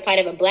think about the plight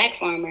of a black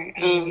farmer,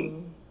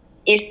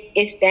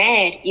 it's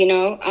sad, you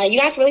know. You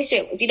guys really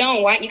should, if you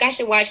don't watch, you guys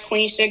should watch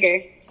Queen Sugar.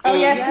 Oh,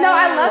 yes. No,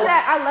 I love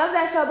that. I love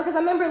that show because I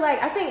remember,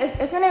 like, I think,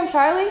 is her name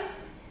Charlie?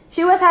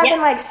 She was having,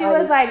 she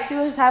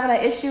was having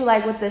an issue,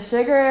 like, with the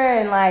sugar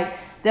and, like,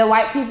 the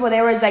white people,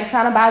 they were, like,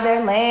 trying to buy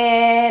their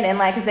land and,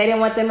 like, because they didn't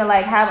want them to,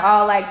 like, have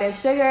all, like, their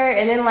sugar.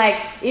 And then, like,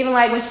 even,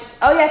 like, when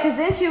because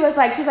then she was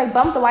like,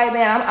 bump the white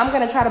man. I'm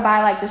going to try to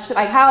buy, like,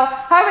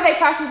 however they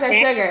process their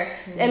sugar.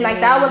 And,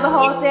 like, that was a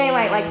whole thing.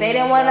 Like they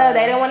didn't want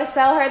to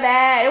sell her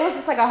that. It was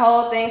just, like, a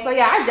whole thing. So,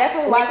 yeah, I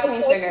definitely watched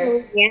Queen Sugar.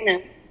 Louisiana.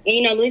 And,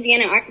 you know,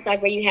 Louisiana and Arkansas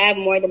is where you have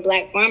more of the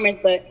black farmers,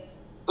 but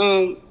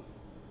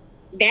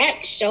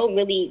that show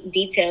really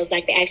details,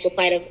 like, the actual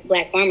plight of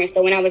black farmers.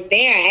 So when I was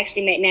there, I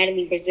actually met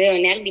Natalie Brazil,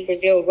 and Natalie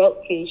Brazil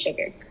wrote Queen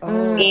Sugar.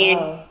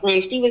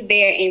 And she was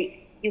there, and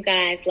you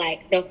guys,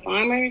 like, the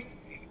farmers,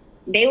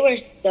 they were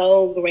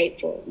so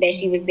grateful that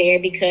she was there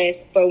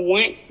because for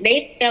once,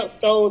 they felt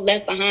so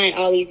left behind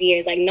all these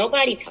years. Like,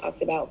 nobody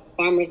talks about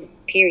farmers,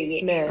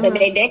 period. No. So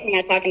they definitely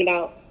not talking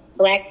about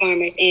black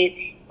farmers. And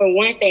for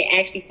once, they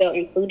actually felt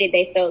included.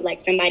 They felt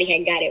like somebody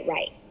had got it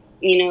right.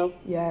 You know,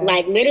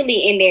 like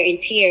literally in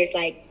tears,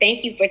 like,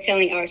 thank you for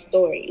telling our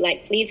story.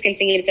 Like, please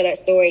continue to tell our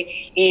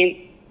story and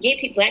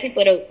get black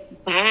people to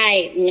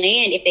buy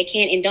land if they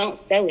can and don't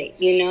sell it,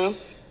 you know,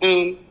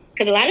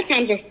 because a lot of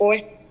times we're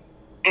forced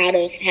out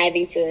of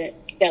having to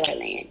sell our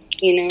land.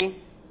 You know,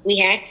 we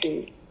have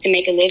to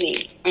make a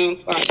living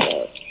for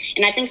ourselves.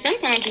 And I think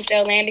sometimes we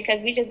sell land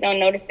because we just don't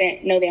know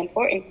the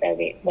importance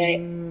of it. But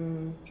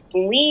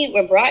when we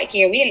were brought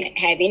here, we didn't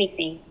have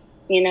anything,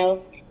 you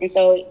know. And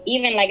so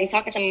even, like, in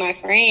talking to some of my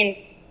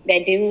friends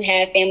that do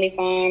have family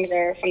farms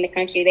or from the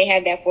country, they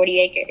have that 40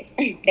 acres.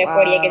 That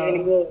 40 acres in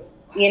the good,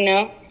 you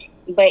know?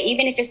 But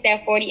even if it's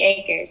that 40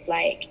 acres,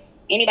 like,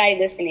 anybody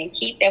listening,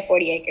 keep that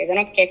 40 acres. I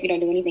don't care if you don't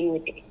do anything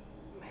with it.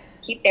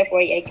 Keep that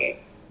 40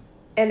 acres.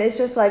 And it's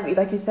just like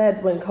you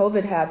said, when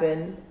COVID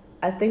happened,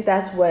 I think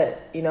that's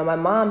what, you know, my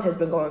mom has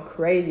been going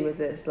crazy with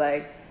this.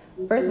 Like,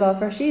 first of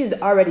all, she's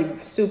already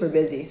super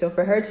busy. So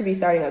for her to be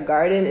starting a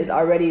garden is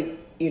already,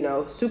 you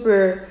know,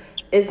 super...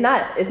 It's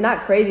not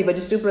crazy, but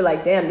just super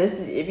like, damn,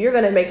 if you're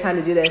going to make time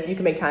to do this, you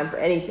can make time for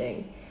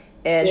anything.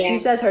 And she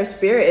says her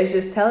spirit is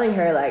just telling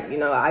her, like, you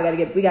know,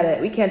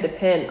 we can't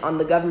depend on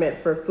the government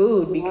for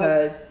food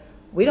because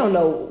we don't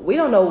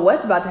know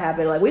what's about to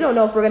happen. Like, we don't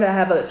know if we're going to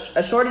have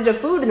a shortage of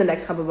food in the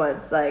next couple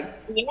months. Like,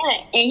 yeah.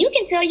 And you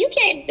can tell you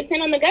can't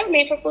depend on the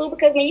government for food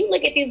because when you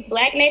look at these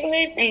black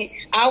neighborhoods, and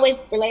I always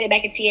relate it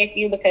back to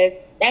TSU because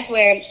that's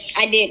where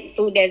I did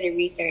food desert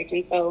research.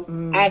 And so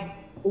I've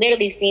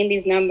literally seen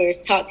these numbers,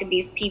 talk to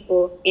these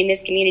people in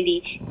this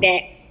community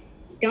that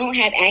don't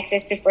have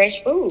access to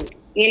fresh food,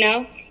 you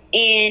know?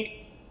 And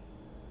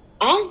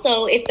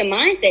also it's the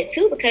mindset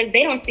too, because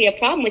they don't see a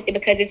problem with it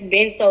because it's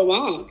been so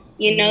long,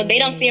 you know? They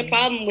don't see a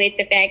problem with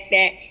the fact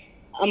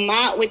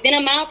that within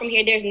a mile from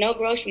here, there's no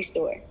grocery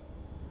store.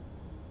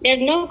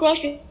 There's no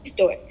grocery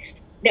store.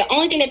 The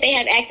only thing that they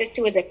have access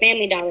to is a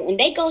Family Dollar, and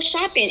they go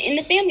shopping in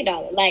the Family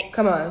Dollar, like,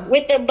 come on,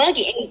 with the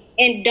buggy,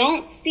 and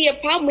don't see a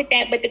problem with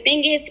that. But the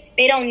thing is,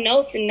 they don't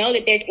know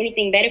that there's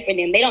anything better for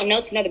them. They don't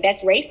know that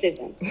that's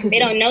racism. They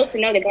don't know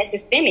that that's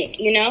systemic,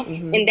 you know,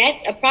 and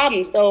that's a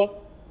problem.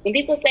 So when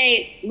people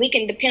say we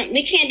can't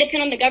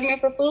depend on the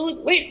government for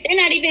food, they're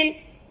not even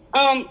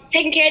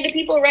taking care of the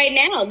people right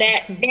now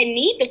that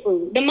need the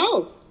food the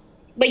most.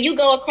 But you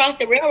go across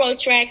the railroad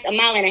tracks a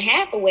mile and a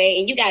half away,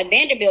 and you got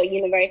Vanderbilt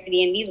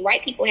University, and these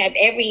white people have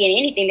every and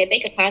anything that they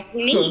could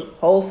possibly need.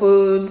 Whole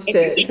Foods,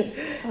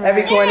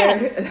 every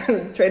corner,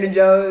 Trader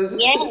Joe's.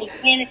 Yeah,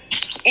 and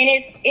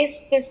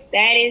it's the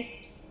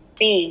saddest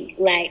thing.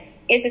 Like,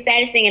 it's the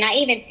saddest thing. And I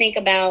even think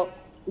about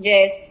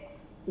just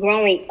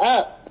growing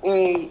up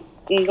and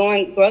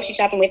going grocery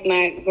shopping with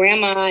my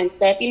grandma and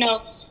stuff, you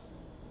know.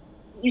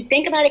 You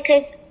think about it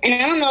and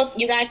I don't know if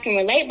you guys can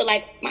relate, but,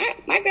 like,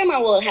 my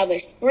grandma will have a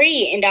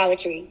spree in Dollar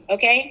Tree,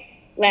 okay?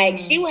 Like,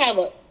 she will have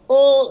a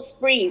full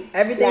spree.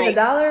 Everything's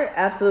 $1?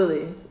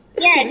 Absolutely.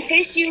 Yeah,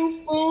 tissue,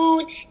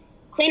 food,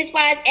 cleaning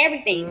supplies,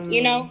 everything,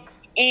 you know?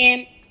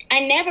 And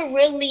I never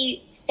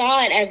really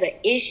saw it as an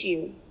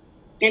issue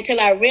until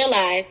I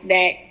realized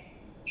that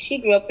she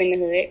grew up in the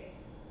hood.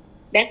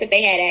 That's what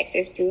they had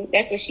access to.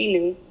 That's what she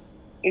knew.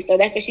 And so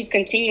that's what she's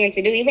continuing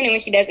to do, even when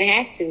she doesn't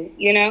have to,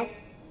 you know?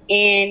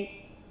 And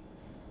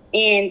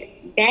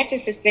that's a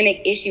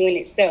systemic issue in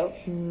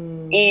itself.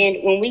 And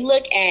when we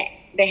look at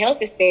the health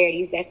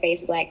disparities that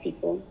face Black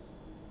people,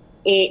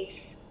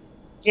 it's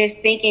just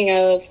thinking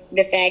of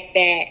the fact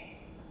that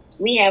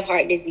we have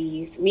heart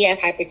disease, we have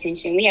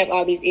hypertension, we have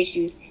all these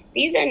issues.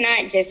 These are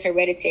not just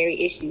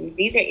hereditary issues.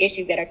 These are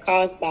issues that are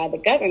caused by the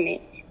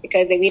government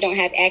because we don't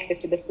have access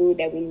to the food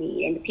that we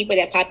need. And the people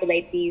that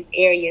populate these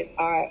areas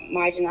are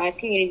marginalized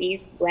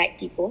communities, Black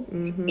people.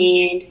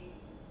 And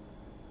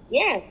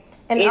yeah.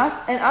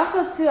 And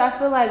also too, I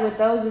feel like with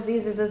those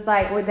diseases, it's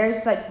like where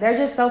they're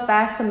just so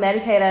fast to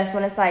medicate us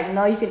when it's like,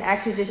 no, you can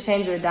actually just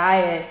change your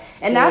diet.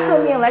 And that's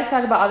what me and Lex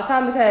talk about all the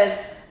time, because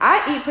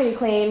I eat pretty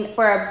clean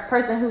for a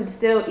person who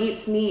still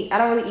eats meat. I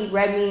don't really eat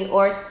red meat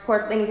or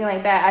pork, anything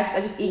like that. I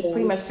just eat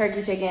pretty much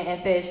turkey, chicken,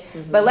 and fish.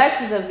 But Lex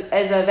is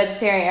a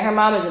vegetarian, and her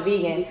mom is a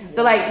vegan.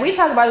 So, like, we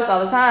talk about this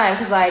all the time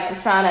because, like, I'm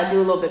trying to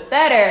do a little bit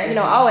better, you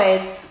know,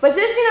 always. But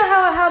just, you know,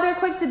 how they're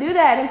quick to do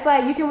that. And it's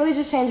like, you can really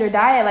just change your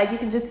diet. Like, you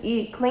can just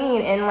eat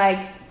clean and,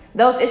 like,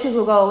 those issues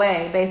will go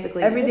away,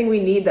 basically. Everything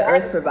we need, the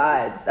earth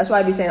provides. That's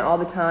why I be saying all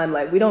the time,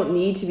 like, we don't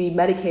need to be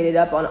medicated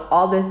up on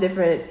all this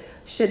different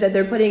shit that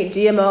they're putting in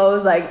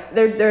GMOs. Like,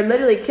 they're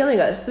literally killing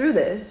us through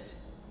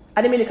this.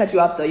 I didn't mean to cut you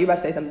off, though. You were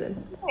about to say something.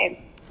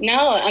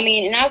 No, I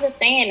mean, and I was just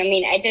saying, I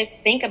mean, I just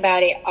think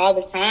about it all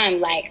the time,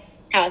 like,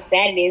 how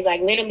sad it is.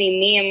 Like, literally,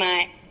 me and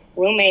my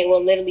roommate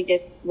will literally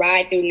just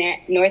ride through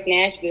North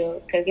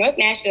Nashville, because North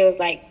Nashville is,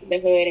 like, the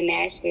hood in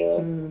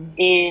Nashville. And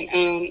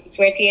it's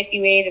where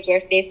TSU is, it's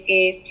where Fisk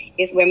is,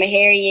 it's where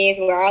Meharry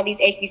is, where all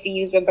these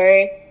HBCUs were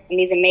birthed, and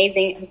these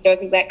amazing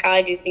historically Black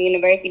colleges and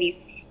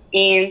universities.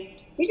 And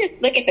you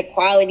just look at the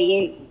quality,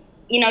 and,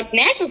 you know,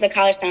 Nashville's a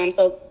college town,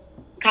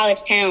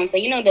 so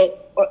you know,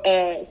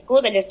 the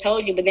schools I just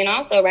told you, but then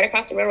also right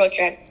across the railroad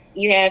tracks,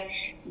 you have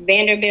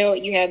Vanderbilt,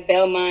 you have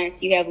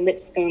Belmont, you have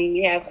Lipscomb,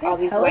 you have all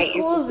these white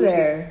schools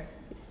there.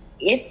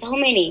 It's so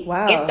many.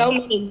 Wow. It's so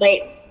many,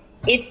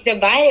 but it's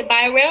divided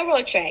by a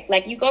railroad track.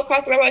 Like, you go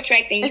across the railroad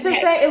tracks and you it's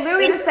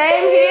literally the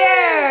same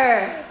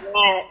here.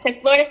 Yeah, because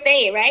Florida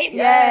State, right?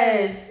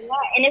 Yes.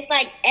 Yeah, and it's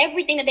like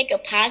everything that they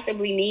could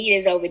possibly need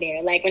is over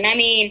there. Like, when I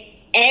mean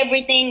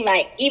everything,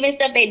 like even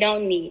stuff they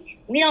don't need.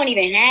 We don't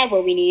even have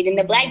what we need. And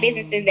the Black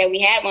businesses that we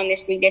have on the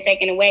street, they're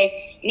taking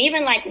away. And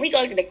even like we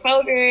go to the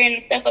Kroger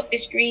and stuff up the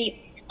street,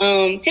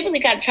 typically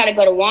try to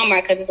go to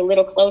Walmart because it's a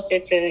little closer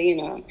to, you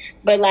know.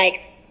 But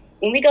like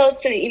when we go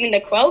to even the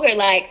Kroger,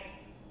 like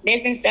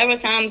there's been several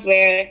times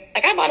where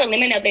like I bought a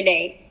lemon the other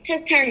day,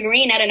 just turned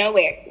green out of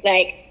nowhere.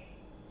 Like,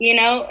 you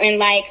know, and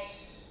like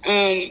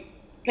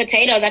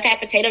potatoes, I've had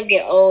potatoes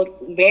get old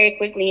very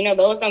quickly. You know,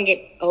 those don't get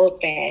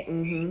old fast.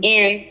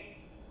 And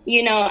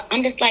you know,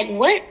 I'm just like,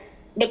 what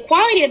the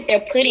quality that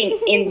they're putting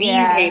in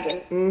these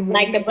neighborhoods,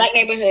 like the Black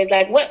neighborhoods,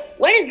 like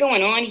what is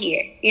going on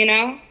here? You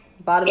know,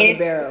 bottom of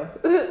the barrel.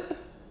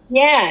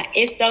 Yeah,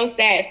 it's so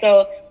sad.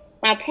 So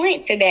my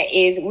point to that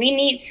is we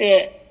need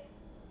to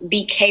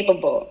be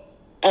capable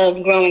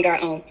of growing our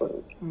own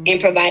food and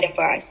providing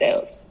for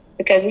ourselves,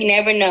 because we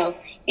never know.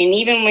 And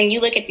even when you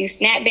look at these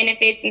SNAP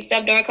benefits and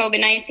stuff during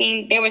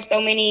COVID-19, there were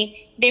so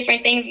many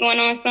different things going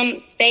on. Some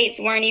states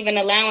weren't even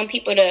allowing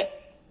people to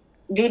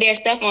do their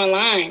stuff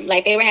online.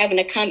 Like they were having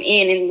to come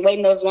in and wait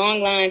in those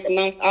long lines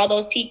amongst all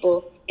those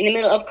people in the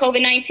middle of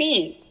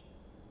COVID-19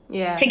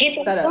 to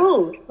get some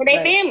food for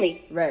their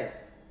family. Right.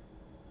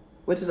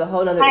 Which is a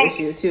whole other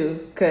issue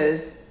too,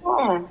 because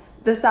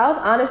the South,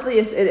 honestly,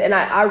 and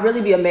I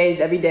really be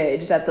amazed every day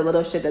just at the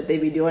little shit that they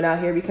be doing out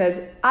here, because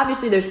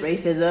obviously there's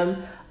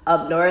racism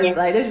up north,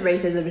 like there's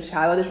racism in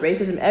Chicago, there's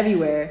racism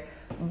everywhere.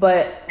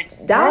 But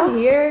down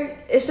here,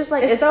 it's just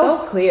like, it's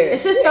so clear.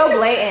 It's just so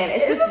blatant.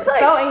 It's just like,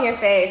 so in your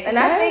face. And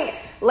I think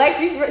Lex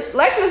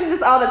mentions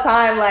this all the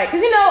time. Like,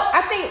 because, you know,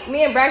 I think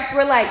me and Brax,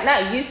 we're like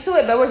not used to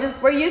it, but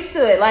we're used to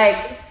it. Like,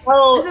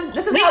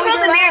 this is how we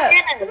grew up.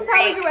 This is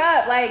how we grew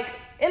up. Like,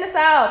 in the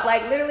South.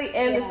 Like, literally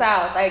in the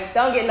South. Like,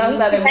 don't get no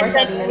Southern more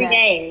Southern than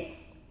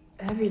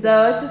that.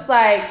 So it's just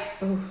like,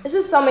 it's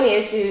just so many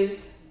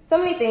issues. So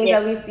many things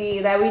that we see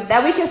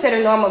that we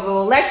consider normal,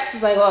 but Lex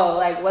is just like, oh,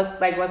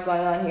 what's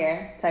going on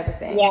here, type of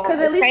thing. Yeah, because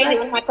it's crazy.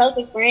 One of my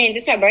closest friends,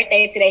 it's her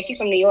birthday today. She's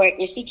from New York,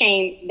 and she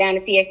came down to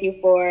TSU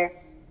for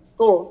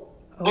school.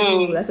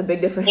 Oh, that's a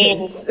big difference.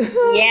 And, and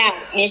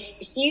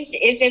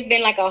it's just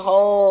been like a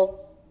whole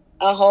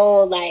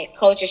like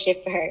culture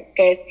shift for her,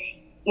 because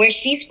where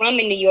she's from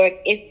in New York,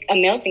 it's a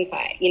melting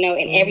pot, you know,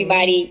 and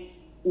everybody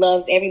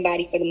loves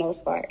everybody for the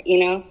most part, you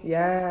know?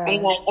 Yeah.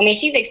 I'm like, I mean,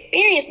 she's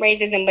experienced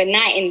racism, but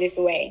not in this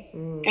way.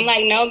 I'm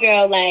like, no,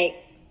 girl, like,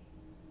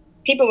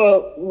 people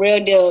will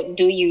real deal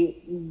do you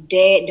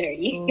dead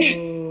dirty.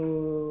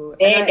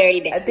 Dead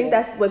dirty. I think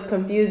that's what's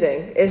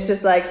confusing. It's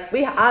just like,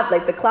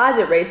 like the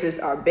closet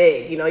racists are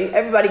big, you know?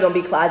 Everybody gonna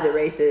be closet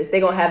racist. They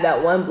gonna have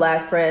that one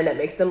Black friend that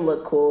makes them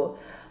look cool.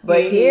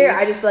 But here,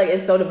 I just feel like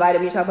it's so divided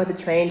when you talk about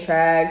the train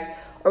tracks,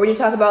 Or when you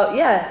talk about,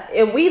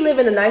 if we live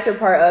in a nicer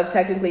part of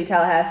technically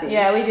Tallahassee.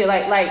 Yeah, we do.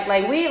 Like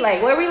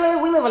where we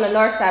live on the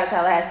north side of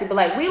Tallahassee, but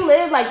like we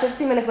live like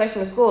 15 minutes away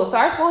from the school. So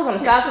our school's on the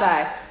south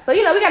side. So,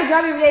 we got to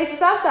drive every day to the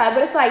south side,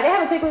 but it's like they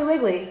have a Piggly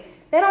Wiggly.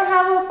 They don't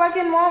have a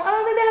fucking Walmart. I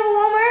don't think they have a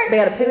Walmart. They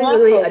got a Piggly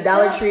Wiggly, a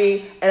Dollar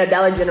Tree, and a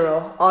Dollar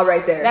General, all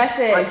right there. That's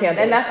it. On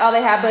campus. And that's all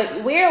they have.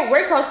 But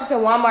we're closer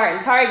to Walmart and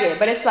Target.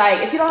 But it's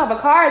like, if you don't have a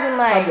car, then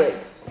like...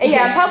 Publix.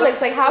 Yeah,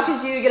 Publix. Like, how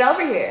could you get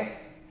over here?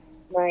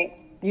 Right.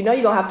 You're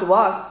going to have to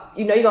walk.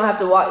 You're going to have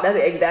to walk. That's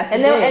the thing.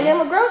 And then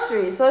with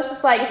groceries. So it's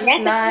just like, it's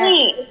just not...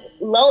 It's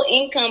low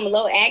income,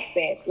 low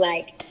access.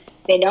 Like,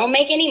 they don't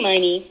make any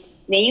money.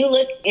 Then you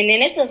look... And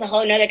then this is a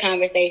whole nother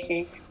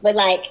conversation. But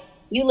like...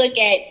 You look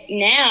at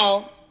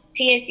now,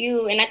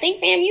 TSU, and I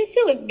think FAMU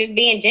too is just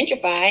being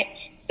gentrified.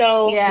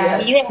 So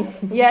you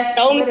have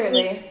so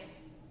many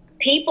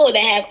people that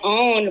have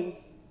owned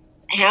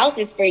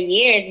houses for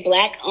years,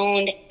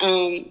 Black-owned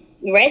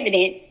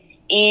residents,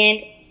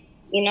 and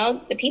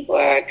the people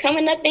are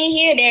coming up in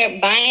here.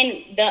 They're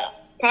buying the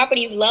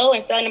properties low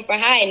and selling them for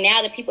high. And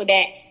now the people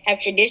that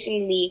have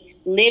traditionally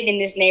lived in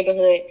this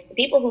neighborhood, the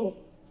people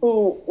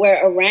who were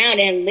around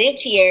and lived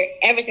here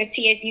ever since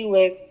TSU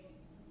was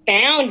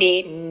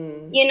founded,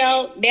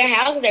 their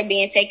houses are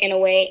being taken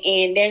away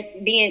and they're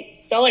being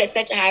sold at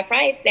such a high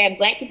price that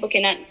Black people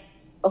cannot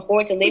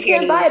afford to live here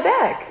anymore. Buy it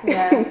back.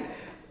 Yeah.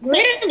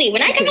 Literally,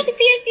 when I got out to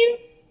TSU,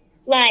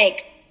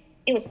 like,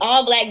 it was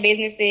all Black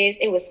businesses.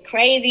 It was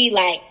crazy.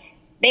 Like,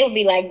 they would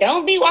be like,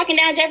 don't be walking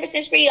down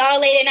Jefferson Street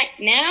all late at night.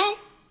 Now,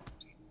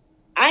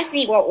 I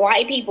see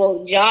white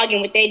people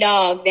jogging with their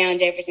dogs down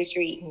Jefferson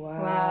Street.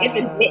 Wow.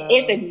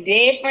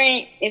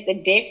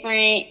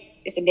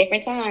 It's a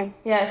different time.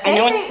 Yeah, I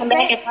know when I come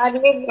back in 5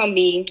 years, it's gonna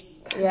be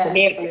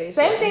different.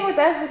 Same thing with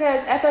us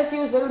because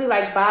FSU is literally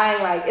like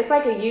buying it's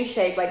like a U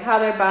shape, like how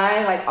they're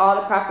buying like all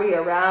the property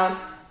around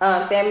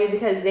FAMU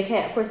because they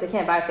can't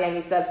buy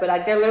FAMU stuff, but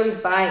like they're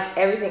literally buying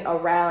everything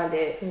around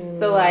it.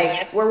 So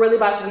like we're really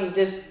about to be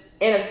just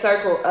in a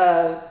circle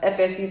of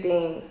FSU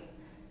things.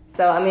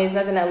 So, I mean, it's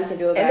nothing that we can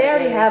do about it. And they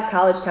already have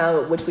College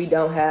Town, which we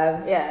don't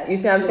have. Yeah. You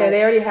see what I'm saying?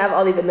 They already have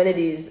all these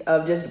amenities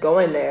of just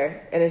going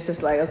there. And it's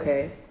just like,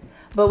 okay.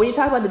 But when you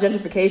talk about the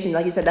gentrification,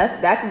 like you said,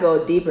 that could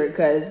go deeper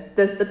because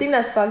the thing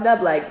that's fucked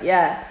up, like,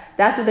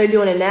 that's what they're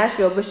doing in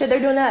Nashville. But shit, they're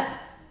doing that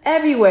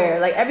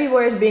everywhere. Like,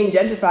 everywhere is being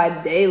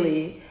gentrified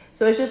daily.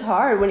 So it's just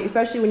hard,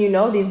 especially when you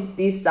know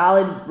these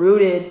solid,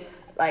 rooted,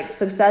 like,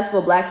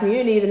 successful Black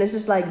communities. And it's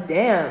just like,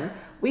 damn,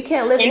 we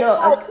can't live in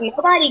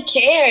nobody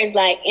cares.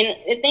 Like, and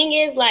the thing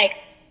is, like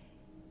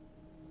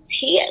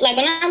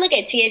when I look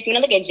at TSU, when I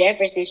look at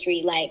Jefferson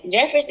Street, like,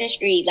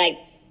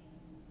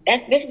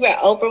 this is where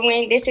Oprah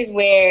went. This is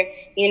where,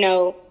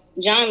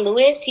 John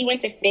Lewis, he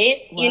went to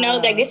Fisk,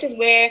 like, this is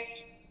where,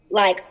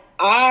 like,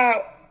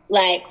 our,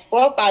 like,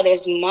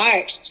 forefathers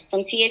marched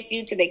from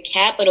TSU to the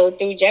Capitol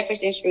through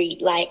Jefferson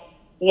Street, like,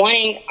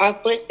 wanting our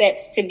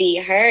footsteps to be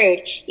heard,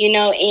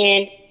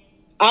 and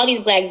all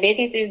these Black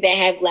businesses that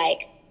have,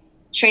 like,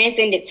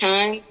 transcended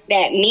time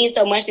that mean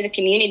so much to the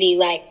community.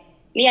 Like,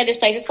 we have this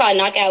place, it's called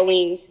Knockout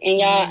Wings, and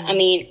y'all, I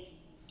mean,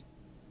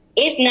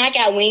 it's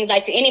Knockout Wings.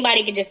 Like, to anybody,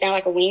 it could just sound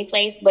like a wing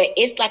place, but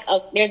it's like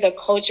there's a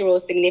cultural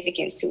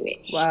significance to it.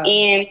 Wow.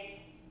 And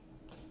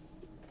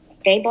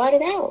they bought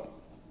it out.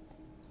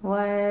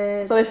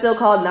 What? So it's still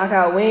called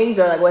Knockout Wings,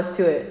 or like what's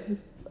to it?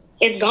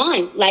 It's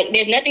gone. Like,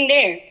 there's nothing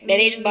there. That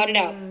they just bought it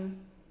out. And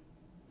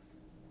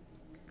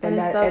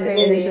so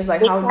it's just like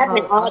it's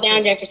happening all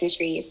down Jefferson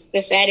Street. It's the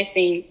saddest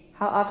thing.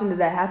 How often does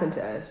that happen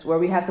to us, where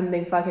we have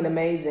something fucking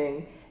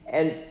amazing,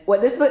 and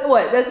that's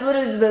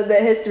literally the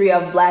history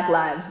of Black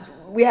lives.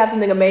 We have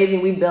something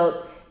amazing we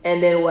built,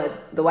 and then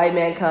the white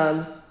man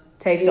comes,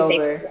 takes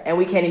over, and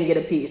we can't even get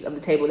a piece of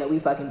the table that we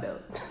fucking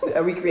built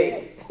or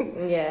recreated.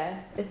 Yeah,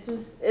 I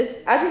just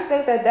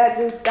think that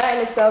in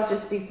itself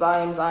just speaks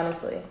volumes,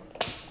 honestly.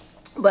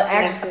 But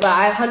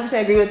I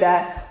 100% agree with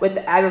that, with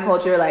the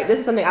agriculture. Like, this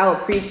is something I will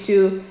preach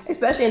to,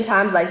 especially in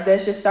times like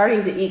this, just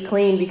starting to eat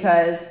clean,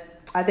 because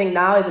I think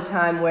now is a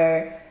time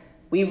where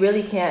we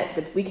really can't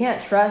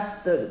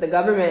trust the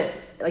government.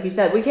 Like you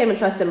said, we can't even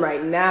trust them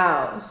right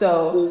now.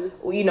 So,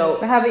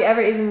 But have we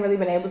ever even really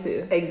been able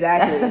to?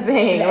 Exactly. That's the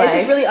thing. It's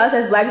just really us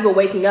as Black people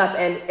waking up,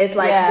 and it's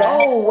like,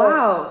 oh,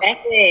 wow. That's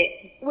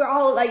it. We're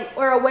all like,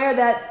 we're aware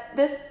that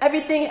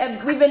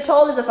everything we've been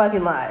told is a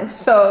fucking lie.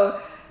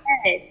 So,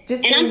 yes.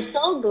 And I'm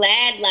so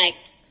glad, like,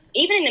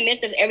 even in the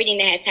midst of everything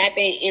that has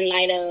happened in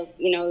light of,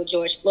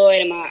 George Floyd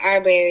and Ahmaud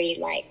Arbery,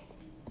 like,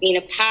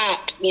 Nina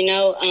Pop,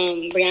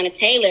 Breonna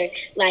Taylor,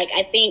 like,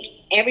 I think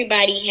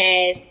everybody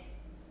has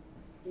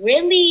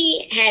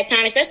really had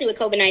time, especially with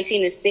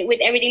COVID-19, to sit with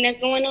everything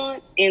that's going on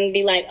and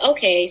be like,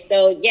 okay,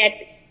 so yeah,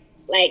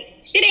 like,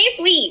 shit ain't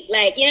sweet,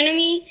 like, you know what I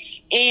mean?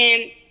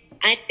 And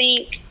I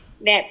think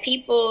that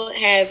people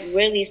have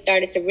really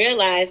started to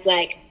realize,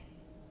 like,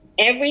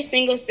 every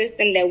single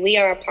system that we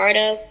are a part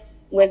of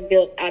was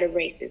built out of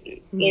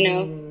racism,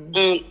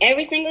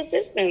 every single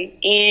system.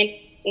 And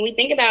when we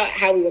think about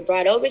how we were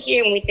brought over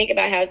here, when we think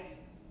about how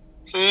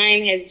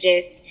time has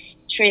just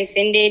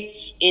transcended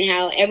and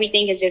how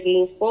everything has just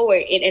moved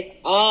forward. It is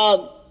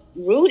all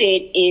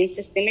rooted in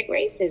systemic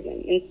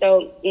racism. And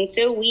so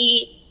until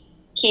we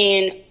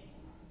can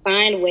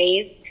find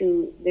ways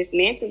to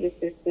dismantle the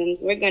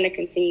systems, we're going to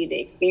continue to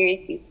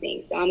experience these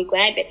things. So I'm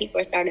glad that people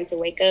are starting to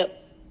wake up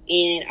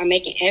and are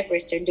making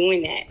efforts to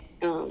doing that.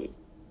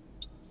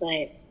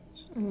 But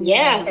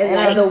yeah,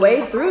 and the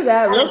way through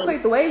that, real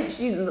quick, the way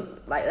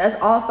that's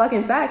all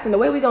fucking facts. And the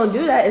way we gonna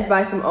do that is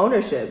by some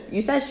ownership.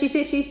 You said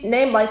she's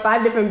named like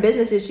 5 different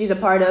businesses she's a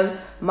part of.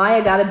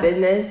 Maya got a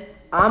business.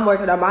 I'm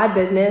working on my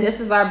business. This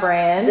is our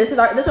brand. This is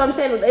what I'm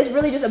saying. It's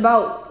really just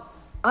about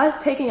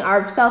us taking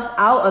ourselves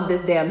out of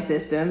this damn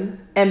system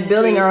and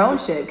building our own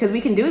shit, because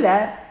we can do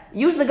that.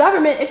 Use the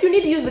government. If you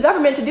need to use the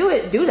government to do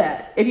it, do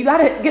that. If you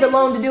gotta get a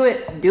loan to do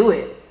it, do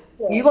it.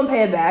 You're gonna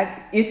pay it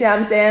back. You see what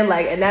I'm saying?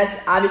 Like, and that's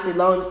obviously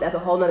loans. That's a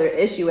whole nother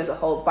issue as a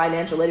whole,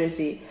 financial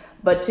literacy.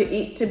 But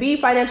to be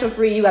financial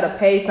free, you gotta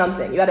pay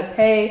something. You gotta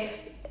pay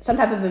some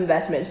type of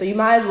investment. So you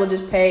might as well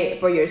just pay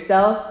for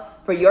yourself,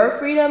 for your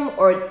freedom,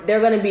 or they're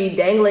gonna be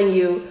dangling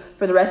you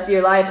for the rest of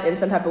your life in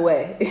some type of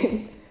way.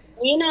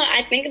 You know,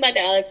 I think about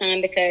that all the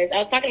time, because I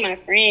was talking to my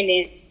friend,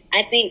 and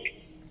I think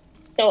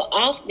so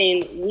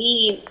often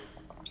we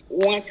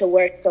want to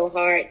work so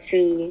hard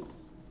to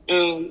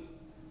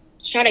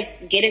try to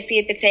get a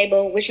seat at the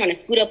table. We're trying to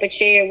scoot up a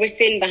chair. We're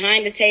sitting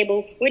behind the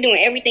table. We're doing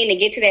everything to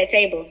get to that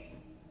table.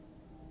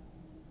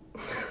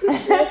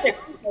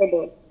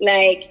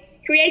 Like,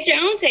 create your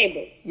own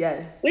table.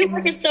 Yes. We're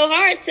working so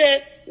hard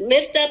to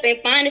lift up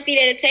and find a seat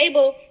at a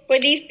table for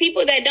these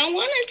people that don't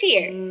want us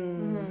here.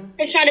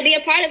 To try to be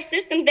a part of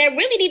systems that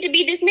really need to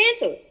be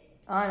dismantled.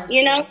 Honestly.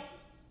 You know?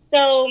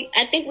 So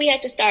I think we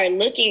have to start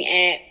looking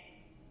at,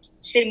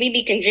 should we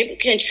be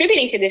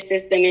contributing to this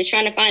system and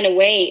trying to find a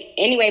way,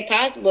 any way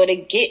possible, to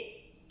get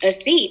a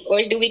seat?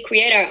 Or do we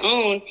create our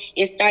own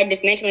and start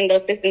dismantling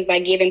those systems by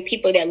giving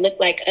people that look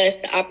like us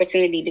the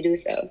opportunity to do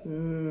so?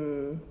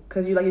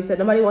 Because like you said,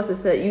 nobody wants to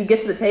sit. You get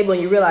to the table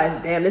and you realize,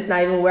 damn, this is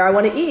not even where I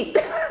want to eat.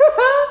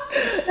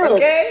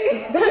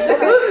 Okay? The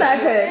food's not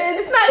good.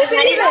 It's not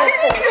seasoned. It's not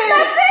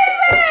seasoned.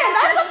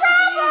 That's the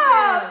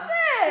problem.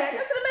 Shit.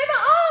 I should have made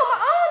my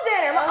own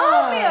dinner, my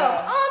own meal,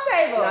 my own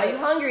table. Now you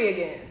hungry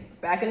again.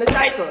 Back in the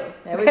cycle.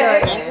 There we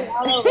go again.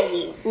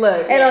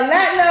 Look. And on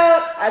that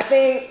note, I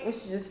think we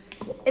should just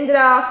end it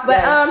off.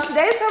 But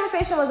today's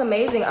conversation was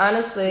amazing,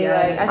 honestly.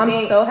 Yes. Like, I'm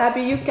so happy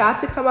you got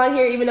to come on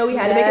here, even though we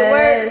had to make it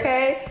work.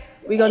 Okay,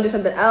 we're gonna do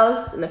something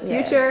else in the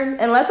future.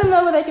 And let them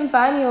know where they can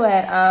find you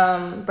at,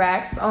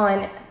 Brax,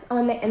 on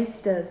the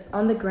Instas,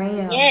 on the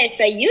gram. Yeah,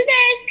 so you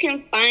guys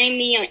can find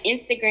me on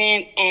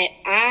Instagram at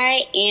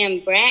I am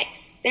BlACK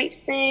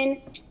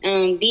Simpson,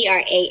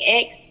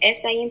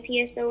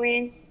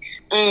 BraxSimpson.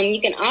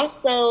 You can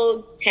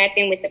also tap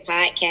in with the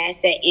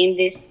podcast at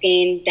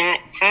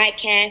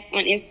inthisSkin.podcast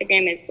on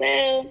Instagram as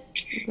well.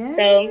 Yes.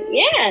 So,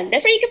 yeah,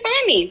 that's where you can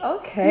find me.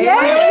 Okay.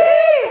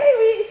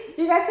 Yay!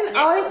 You guys can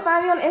always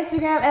find me on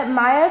Instagram at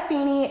Maya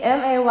Feeney,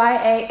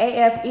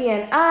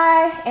 MayaAfeni.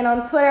 And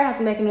on Twitter, I have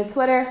to make a new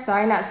Twitter.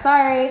 Sorry, not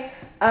sorry.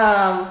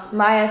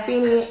 Maya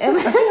Feeney. I say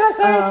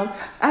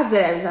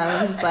it every time.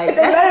 I'm just like,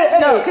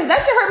 no, because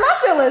that shit hurt my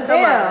feelings.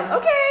 Damn.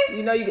 Okay.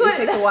 You know, it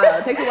takes a while.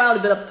 It takes a while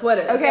to build up the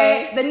Twitter.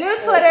 Okay. The new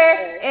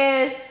Twitter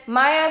is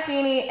Maya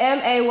Feeney,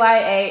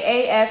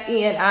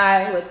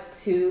 MayaAfeni with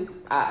 2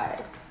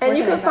 I's. And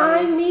you can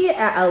find me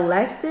at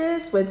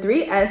Alexis with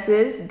 3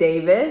 S's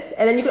Davis.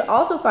 And then you can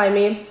also find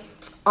me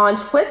on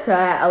Twitter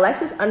at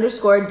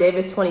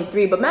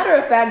Alexis_Davis23. But matter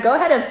of fact, go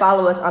ahead and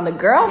follow us on the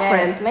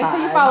Girlfriends. Yes, make sure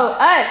you follow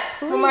us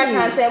for more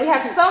content. We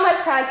have so much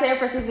content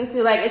for season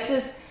 2. Like, it's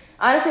just,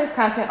 honestly, it's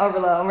content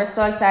overload. And we're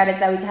so excited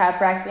that we can have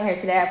Braxton here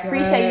today. I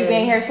appreciate you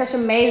being here. Such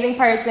an amazing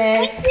person.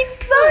 So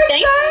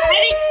excited.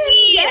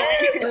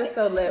 Yes. It was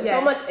so lit. Yes.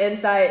 So much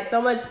insight.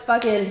 So much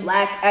fucking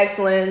Black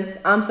excellence.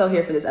 I'm so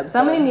here for this episode.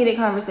 So many needed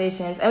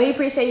conversations. And we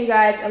appreciate you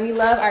guys. And we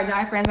love our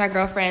guy friends, our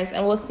girlfriends.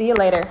 And we'll see you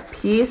later.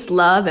 Peace,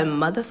 love, and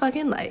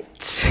motherfucking light.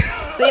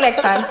 See you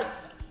next time.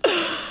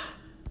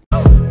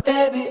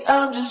 Baby,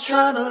 I'm just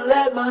trying to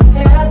let my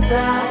hair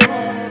down.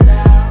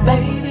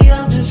 Baby,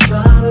 I'm just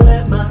trying to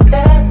let my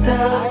hair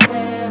down.